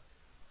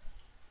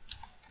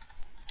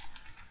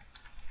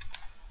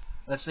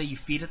 Let's say you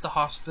feed at the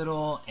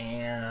hospital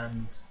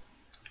and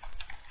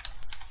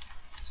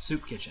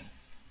soup kitchen.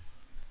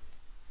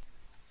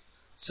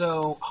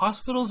 So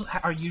hospitals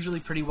are usually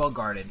pretty well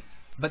guarded,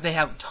 but they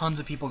have tons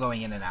of people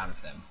going in and out of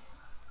them.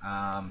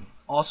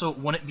 Also,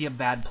 wouldn't be a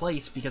bad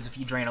place because if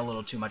you drain a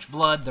little too much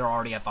blood, they're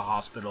already at the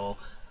hospital.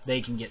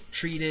 They can get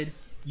treated.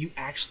 You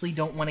actually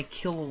don't want to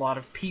kill a lot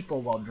of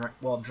people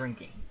while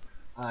drinking.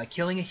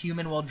 Killing a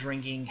human while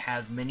drinking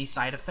has many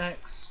side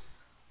effects.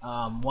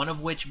 One of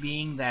which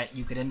being that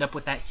you could end up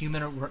with that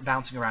human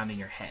bouncing around in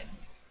your head.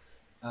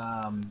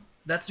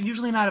 That's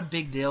usually not a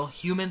big deal.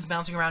 Humans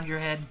bouncing around your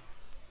head,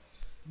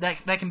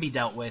 that can be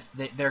dealt with.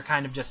 They're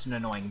kind of just an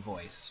annoying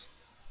voice.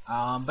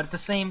 But at the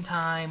same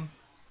time,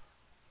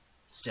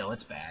 still,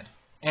 it's bad.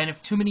 And if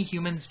too many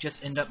humans just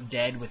end up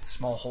dead with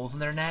small holes in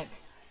their neck,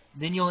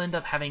 then you'll end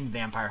up having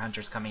vampire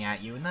hunters coming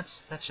at you, and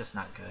that's just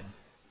not good.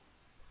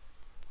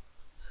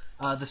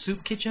 The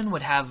soup kitchen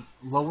would have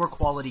lower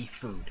quality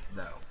food,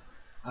 though.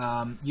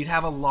 You'd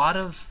have a lot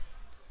of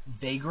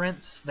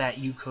vagrants that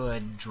you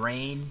could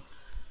drain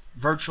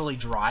virtually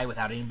dry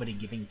without anybody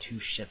giving two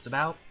shits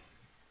about.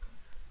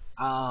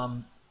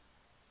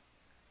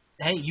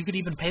 Hey, you could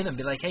even pay them.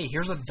 Be like, hey,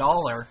 here's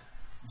 $1.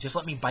 Just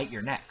let me bite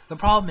your neck. The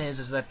problem is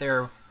that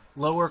they're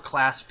lower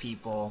class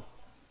people.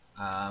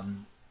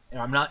 I'm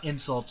not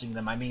insulting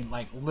them. I mean,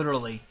 like,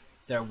 literally,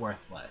 they're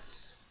worthless.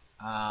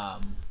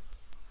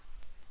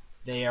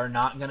 They are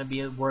not going to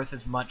be worth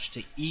as much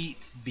to eat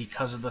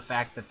because of the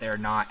fact that they're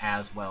not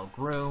as well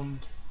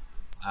groomed.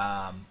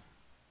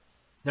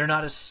 They're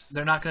not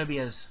going to be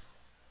as.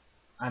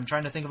 I'm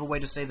trying to think of a way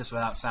to say this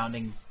without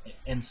sounding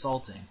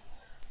insulting.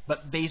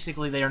 But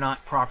basically, they are not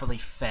properly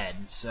fed.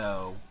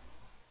 So,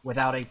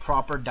 without a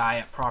proper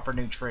diet, proper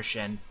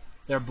nutrition,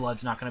 their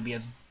blood's not going to be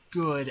as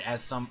good as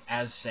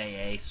say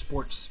a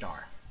sports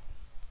star.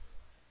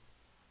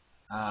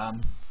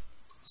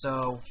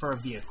 So, for a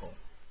vehicle,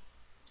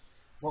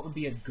 what would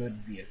be a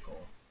good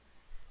vehicle?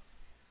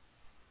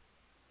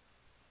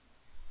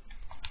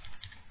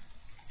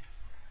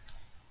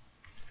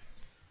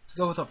 Let's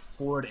go with a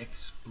Ford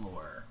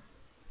Explorer.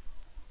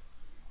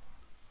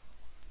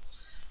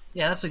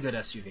 Yeah, that's a good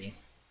SUV.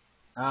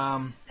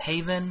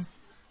 Haven.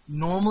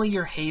 Normally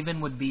your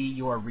haven would be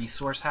your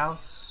resource house.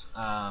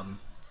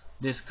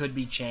 This could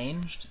be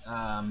changed.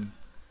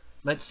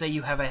 Let's say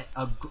you have a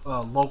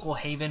local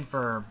haven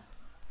for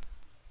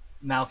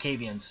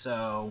Malkavians.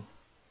 So,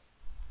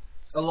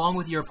 along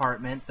with your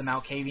apartment, the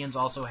Malkavians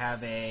also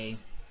have a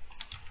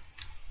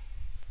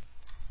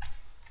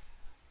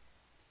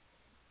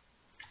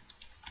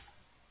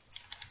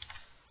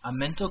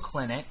mental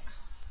clinic.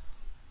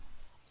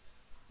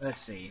 Let's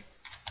see.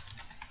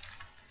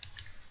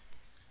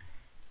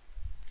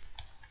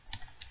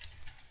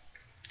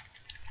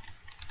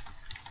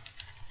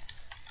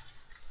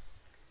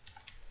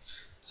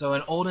 So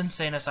an old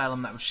insane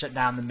asylum that was shut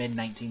down in the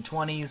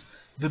mid-1920s.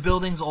 The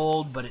building's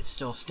old, but it's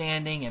still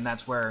standing, and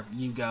that's where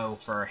you go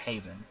for a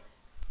haven.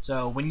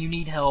 So when you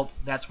need help,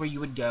 that's where you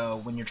would go.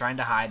 When you're trying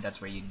to hide,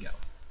 that's where you'd go.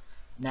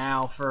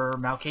 Now, for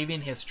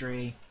Malkavian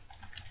history...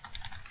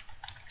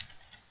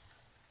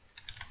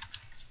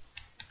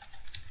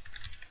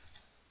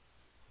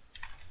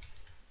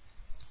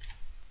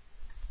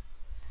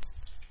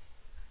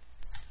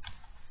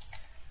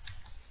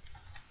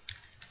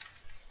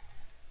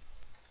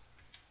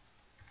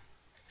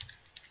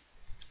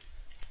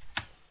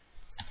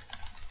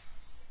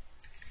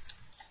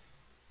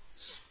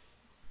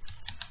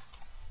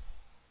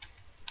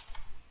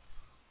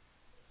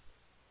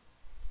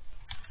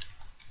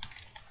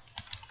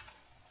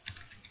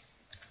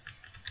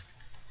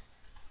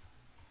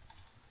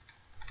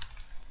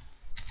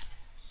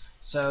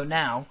 So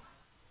now,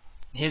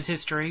 his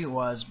history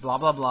was blah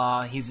blah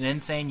blah. He's an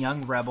insane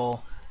young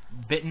rebel,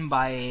 bitten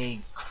by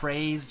a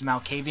crazed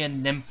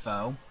Malkavian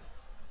nympho.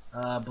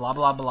 Blah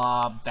blah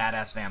blah,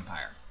 badass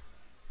vampire.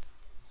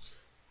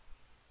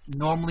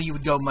 Normally you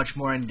would go much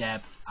more in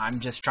depth.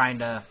 I'm just trying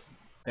to...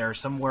 There are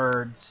some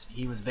words.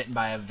 He was bitten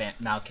by a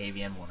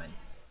Malkavian woman.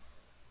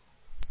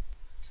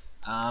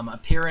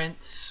 Appearance...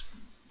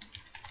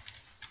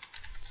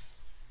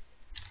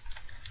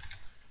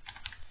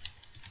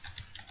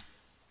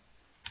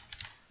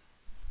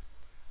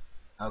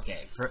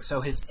 Okay,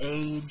 so his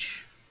age...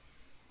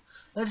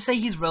 Let's say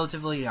he's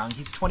relatively young.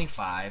 He's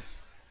 25.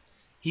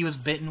 He was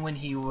bitten when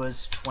he was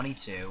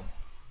 22.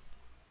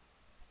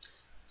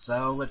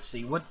 So, let's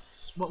see. What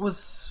was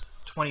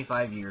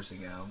 25 years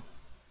ago?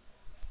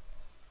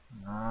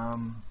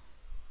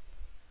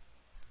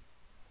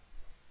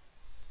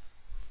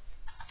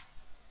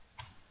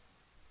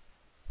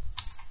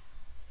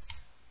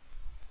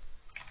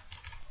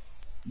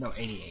 No,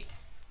 88.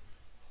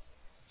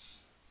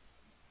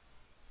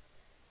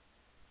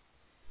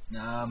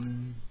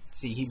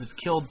 See, he was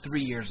killed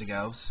 3 years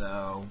ago,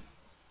 so...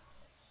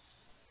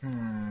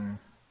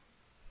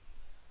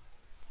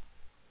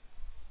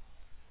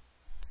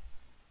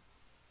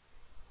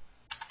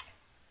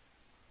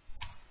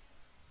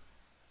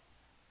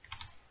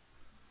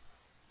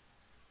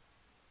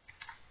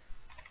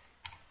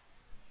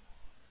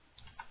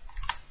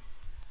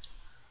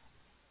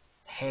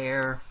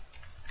 Hair.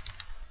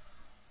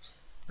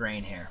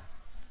 Brain hair.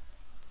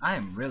 I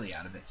am really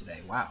out of it today,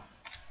 wow.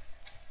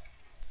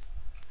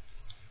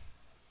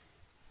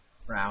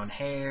 Brown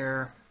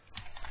hair.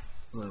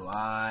 Blue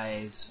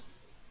eyes.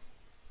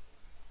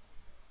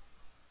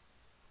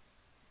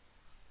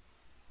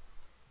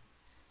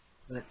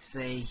 Let's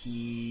say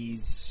he's...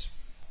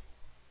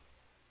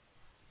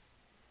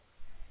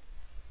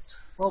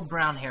 Well,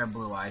 brown hair,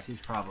 blue eyes. He's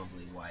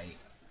probably white.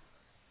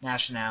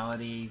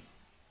 Nationality...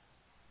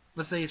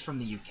 Let's say he's from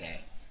the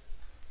UK.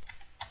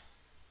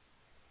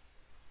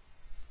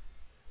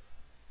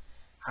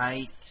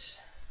 Height...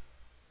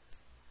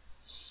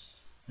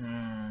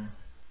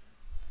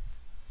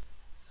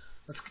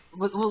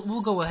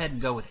 We'll go ahead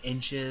and go with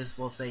inches.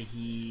 We'll say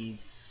he's...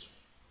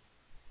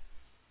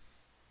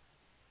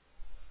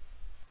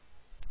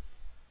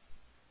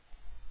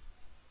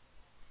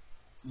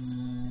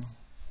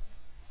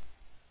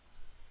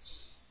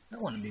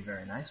 That wouldn't be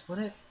very nice, would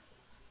it?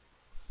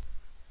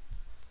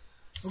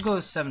 We'll go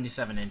with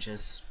 77 inches.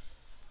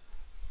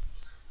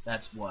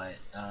 That's what,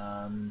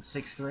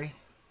 6'3",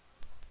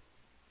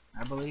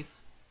 I believe.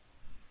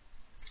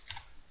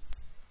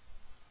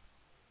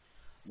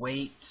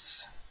 Weight,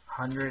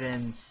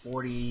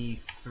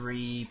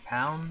 143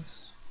 pounds.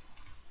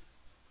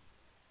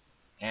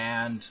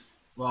 And,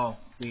 well,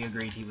 we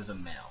agreed he was a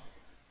male.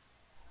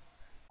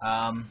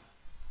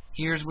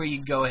 Here's where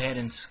you go ahead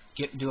and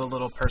do a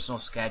little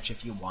personal sketch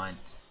if you want.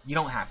 You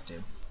don't have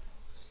to.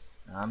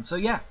 So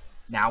yeah,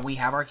 now we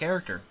have our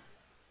character.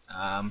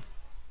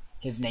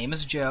 His name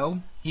is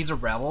Joe. He's a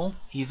rebel.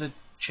 He's a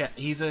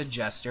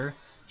jester.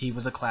 He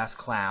was a class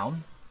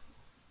clown.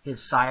 His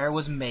sire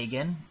was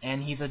Megan,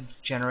 and he's a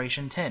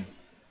Generation 10.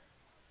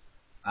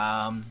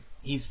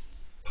 He's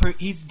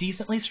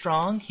decently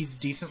strong. He's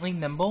decently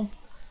nimble.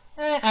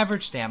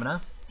 Average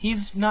stamina. He's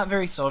not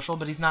very social,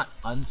 but he's not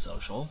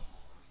unsocial.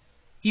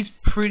 He's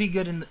pretty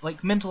good in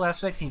mental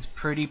aspects. He's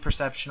pretty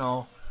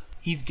perceptional.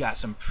 He's got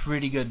some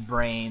pretty good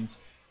brains,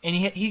 and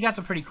he got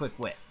some pretty quick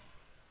wit.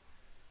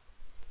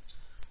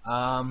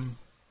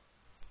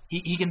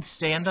 He can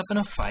stand up in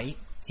a fight.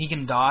 He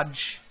can dodge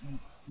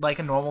like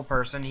a normal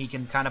person. He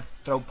can kind of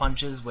throw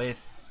punches with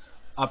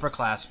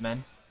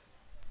upperclassmen.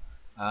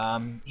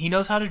 He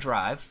knows how to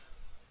drive.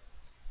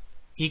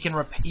 He can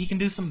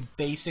do some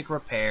basic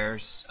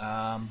repairs.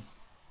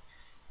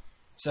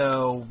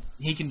 So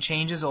he can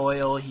change his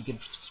oil. He could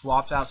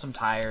swap out some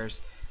tires.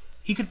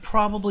 He could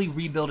probably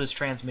rebuild his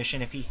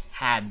transmission if he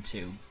had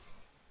to.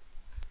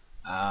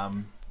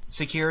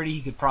 Security,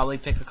 he could probably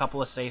pick a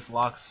couple of safe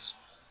locks.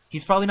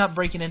 He's probably not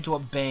breaking into a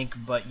bank,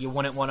 but you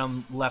wouldn't want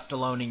him left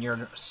alone in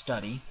your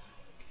study.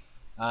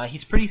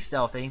 He's pretty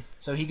stealthy,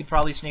 so he could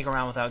probably sneak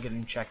around without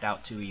getting checked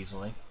out too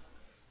easily.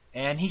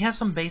 And he has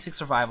some basic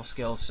survival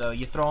skills, so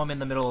you throw him in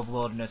the middle of the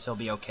wilderness, he'll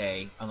be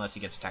okay, unless he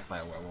gets attacked by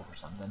a werewolf or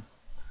something.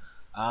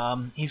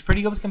 He's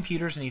pretty good with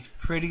computers, and he's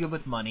pretty good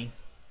with money,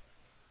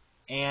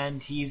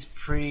 and he's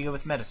pretty good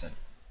with medicine.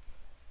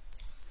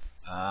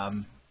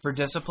 For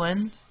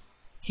disciplines,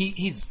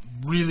 he's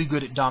really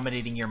good at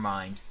dominating your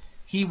mind.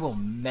 He will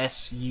mess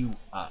you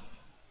up.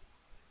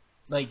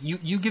 Like,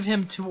 you give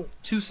him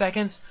two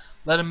seconds,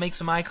 let him make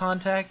some eye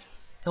contact,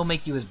 he'll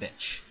make you his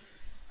bitch.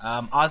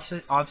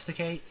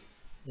 Obsticate,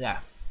 yeah.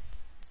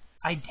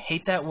 I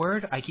hate that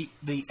word. I keep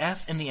the F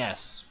and the S,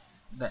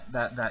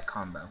 that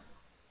combo.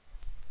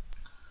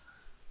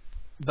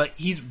 But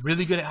he's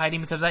really good at hiding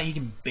because of that. He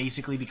can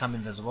basically become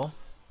invisible.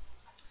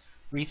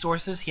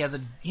 Resources, he has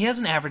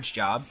an average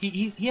job.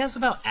 He has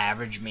about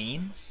average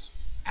means.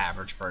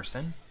 Average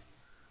person.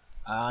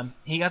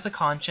 He has a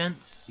conscience.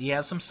 He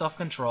has some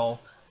self-control,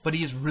 but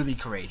he is really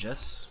courageous.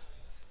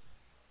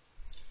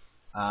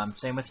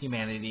 Same with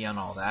humanity and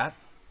all that.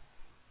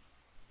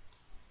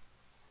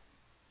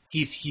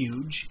 He's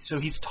huge, so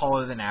he's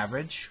taller than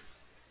average.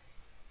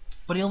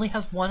 But he only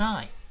has one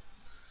eye.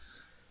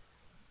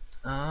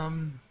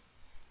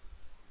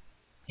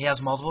 He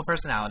has multiple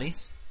personalities.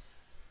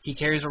 He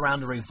carries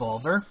around a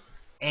revolver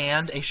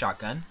and a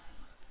shotgun.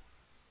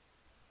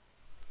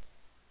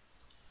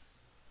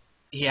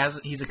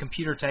 He's a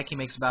computer tech. He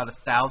makes about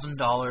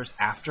 $1,000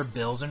 after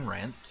bills and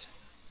rent.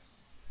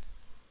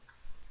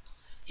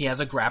 He has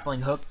a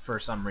grappling hook for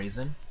some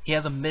reason. He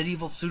has a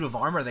medieval suit of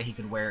armor that he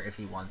could wear if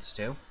he wants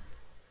to.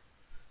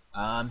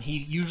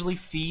 He usually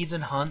feeds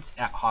and hunts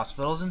at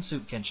hospitals and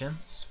soup kitchens.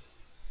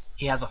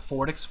 He has a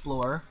Ford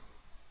Explorer.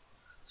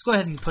 Let's go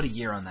ahead and put a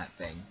year on that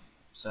thing.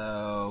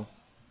 So,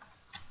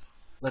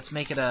 let's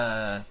make it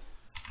a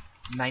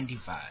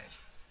 95.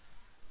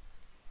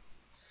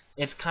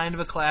 It's kind of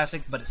a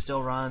classic, but it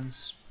still runs.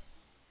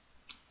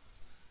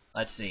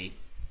 Let's see.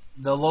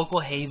 The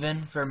local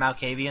haven for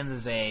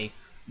Malkavians is a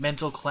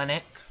mental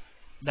clinic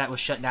that was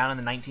shut down in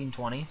the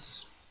 1920s.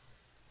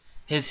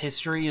 His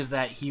history is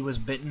that he was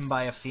bitten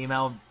by a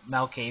female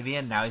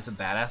Malkavian. Now he's a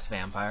badass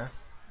vampire.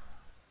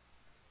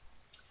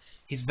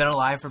 He's been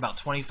alive for about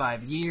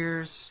 25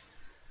 years.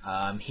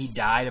 He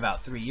died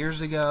about 3 years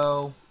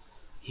ago.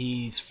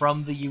 He's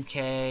from the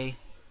UK.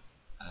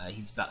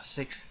 He's about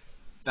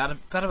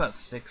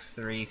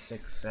 6'3",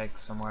 6'6",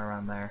 somewhere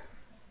around there.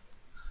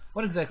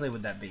 What exactly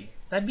would that be?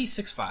 That'd be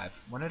 6'5",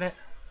 wouldn't it?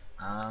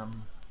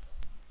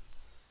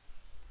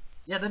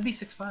 Yeah, that'd be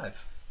 6'5".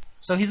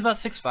 So he's about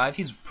 6'5".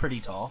 He's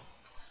pretty tall.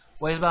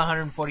 Weighs about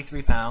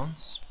 143 pounds.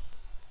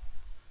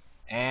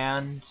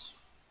 And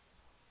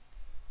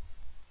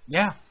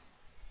yeah,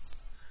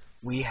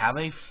 we have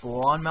a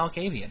full-on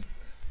Malkavian.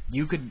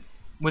 You could,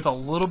 with a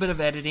little bit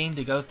of editing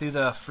to go through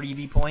the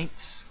freebie points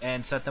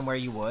and set them where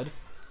you would.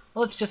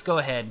 Well, let's just go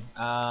ahead.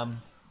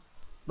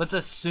 Let's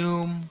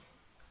assume.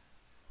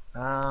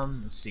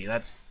 Let's see.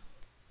 Let's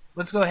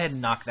go ahead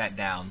and knock that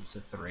down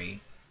to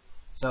 3.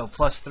 So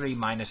 +3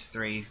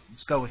 -3.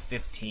 Let's go with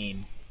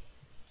 15.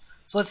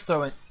 So let's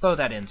throw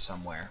that in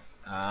somewhere.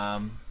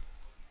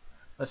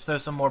 Let's throw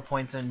some more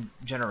points in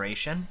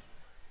generation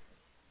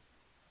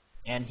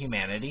and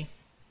humanity.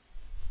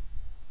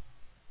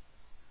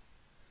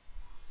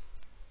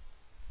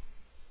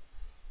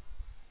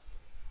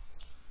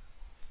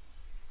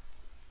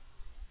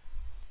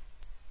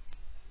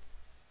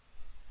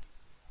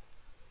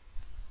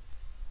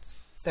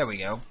 There we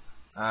go.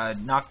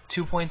 Knock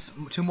 2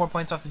 more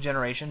points off the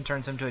generation,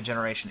 turns him to a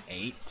generation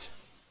 8.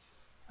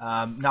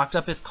 Knocked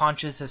up his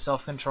conscience, his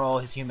self-control,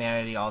 his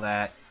humanity, all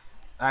that.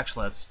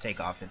 Actually, let's take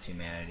off his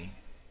humanity.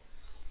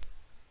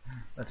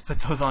 Let's put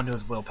those onto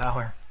his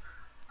willpower.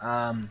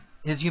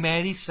 His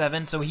humanity's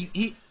 7, so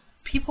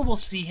people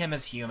will see him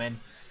as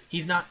human.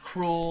 He's not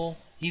cruel.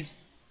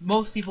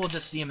 Most people will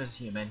just see him as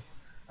human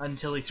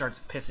until he starts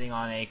pissing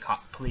on a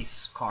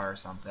police car or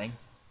something.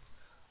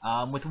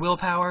 With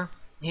willpower,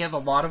 he has a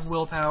lot of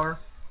willpower.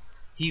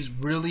 He's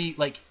really,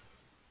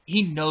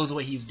 he knows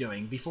what he's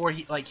doing. Before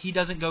he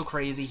doesn't go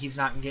crazy. He's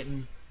not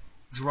getting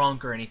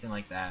drunk or anything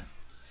like that.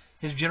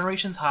 His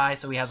generation's high,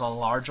 so he has a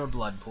larger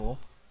blood pool.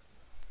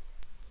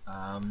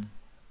 And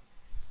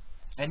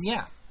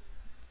yeah.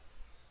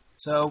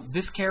 So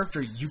this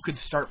character you could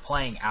start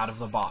playing out of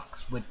the box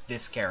with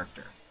this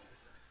character.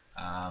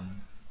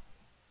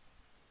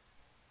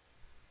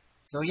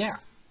 So yeah.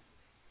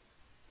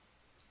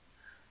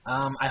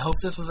 I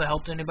hope this was a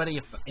help to anybody.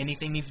 If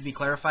anything needs to be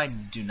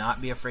clarified, do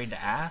not be afraid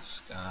to ask.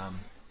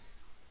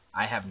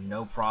 I have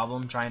no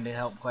problem trying to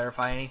help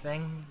clarify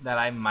anything that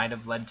I might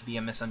have led to be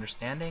a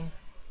misunderstanding.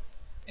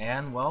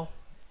 And, well,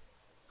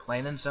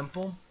 plain and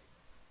simple,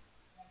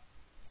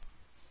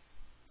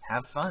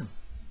 have fun.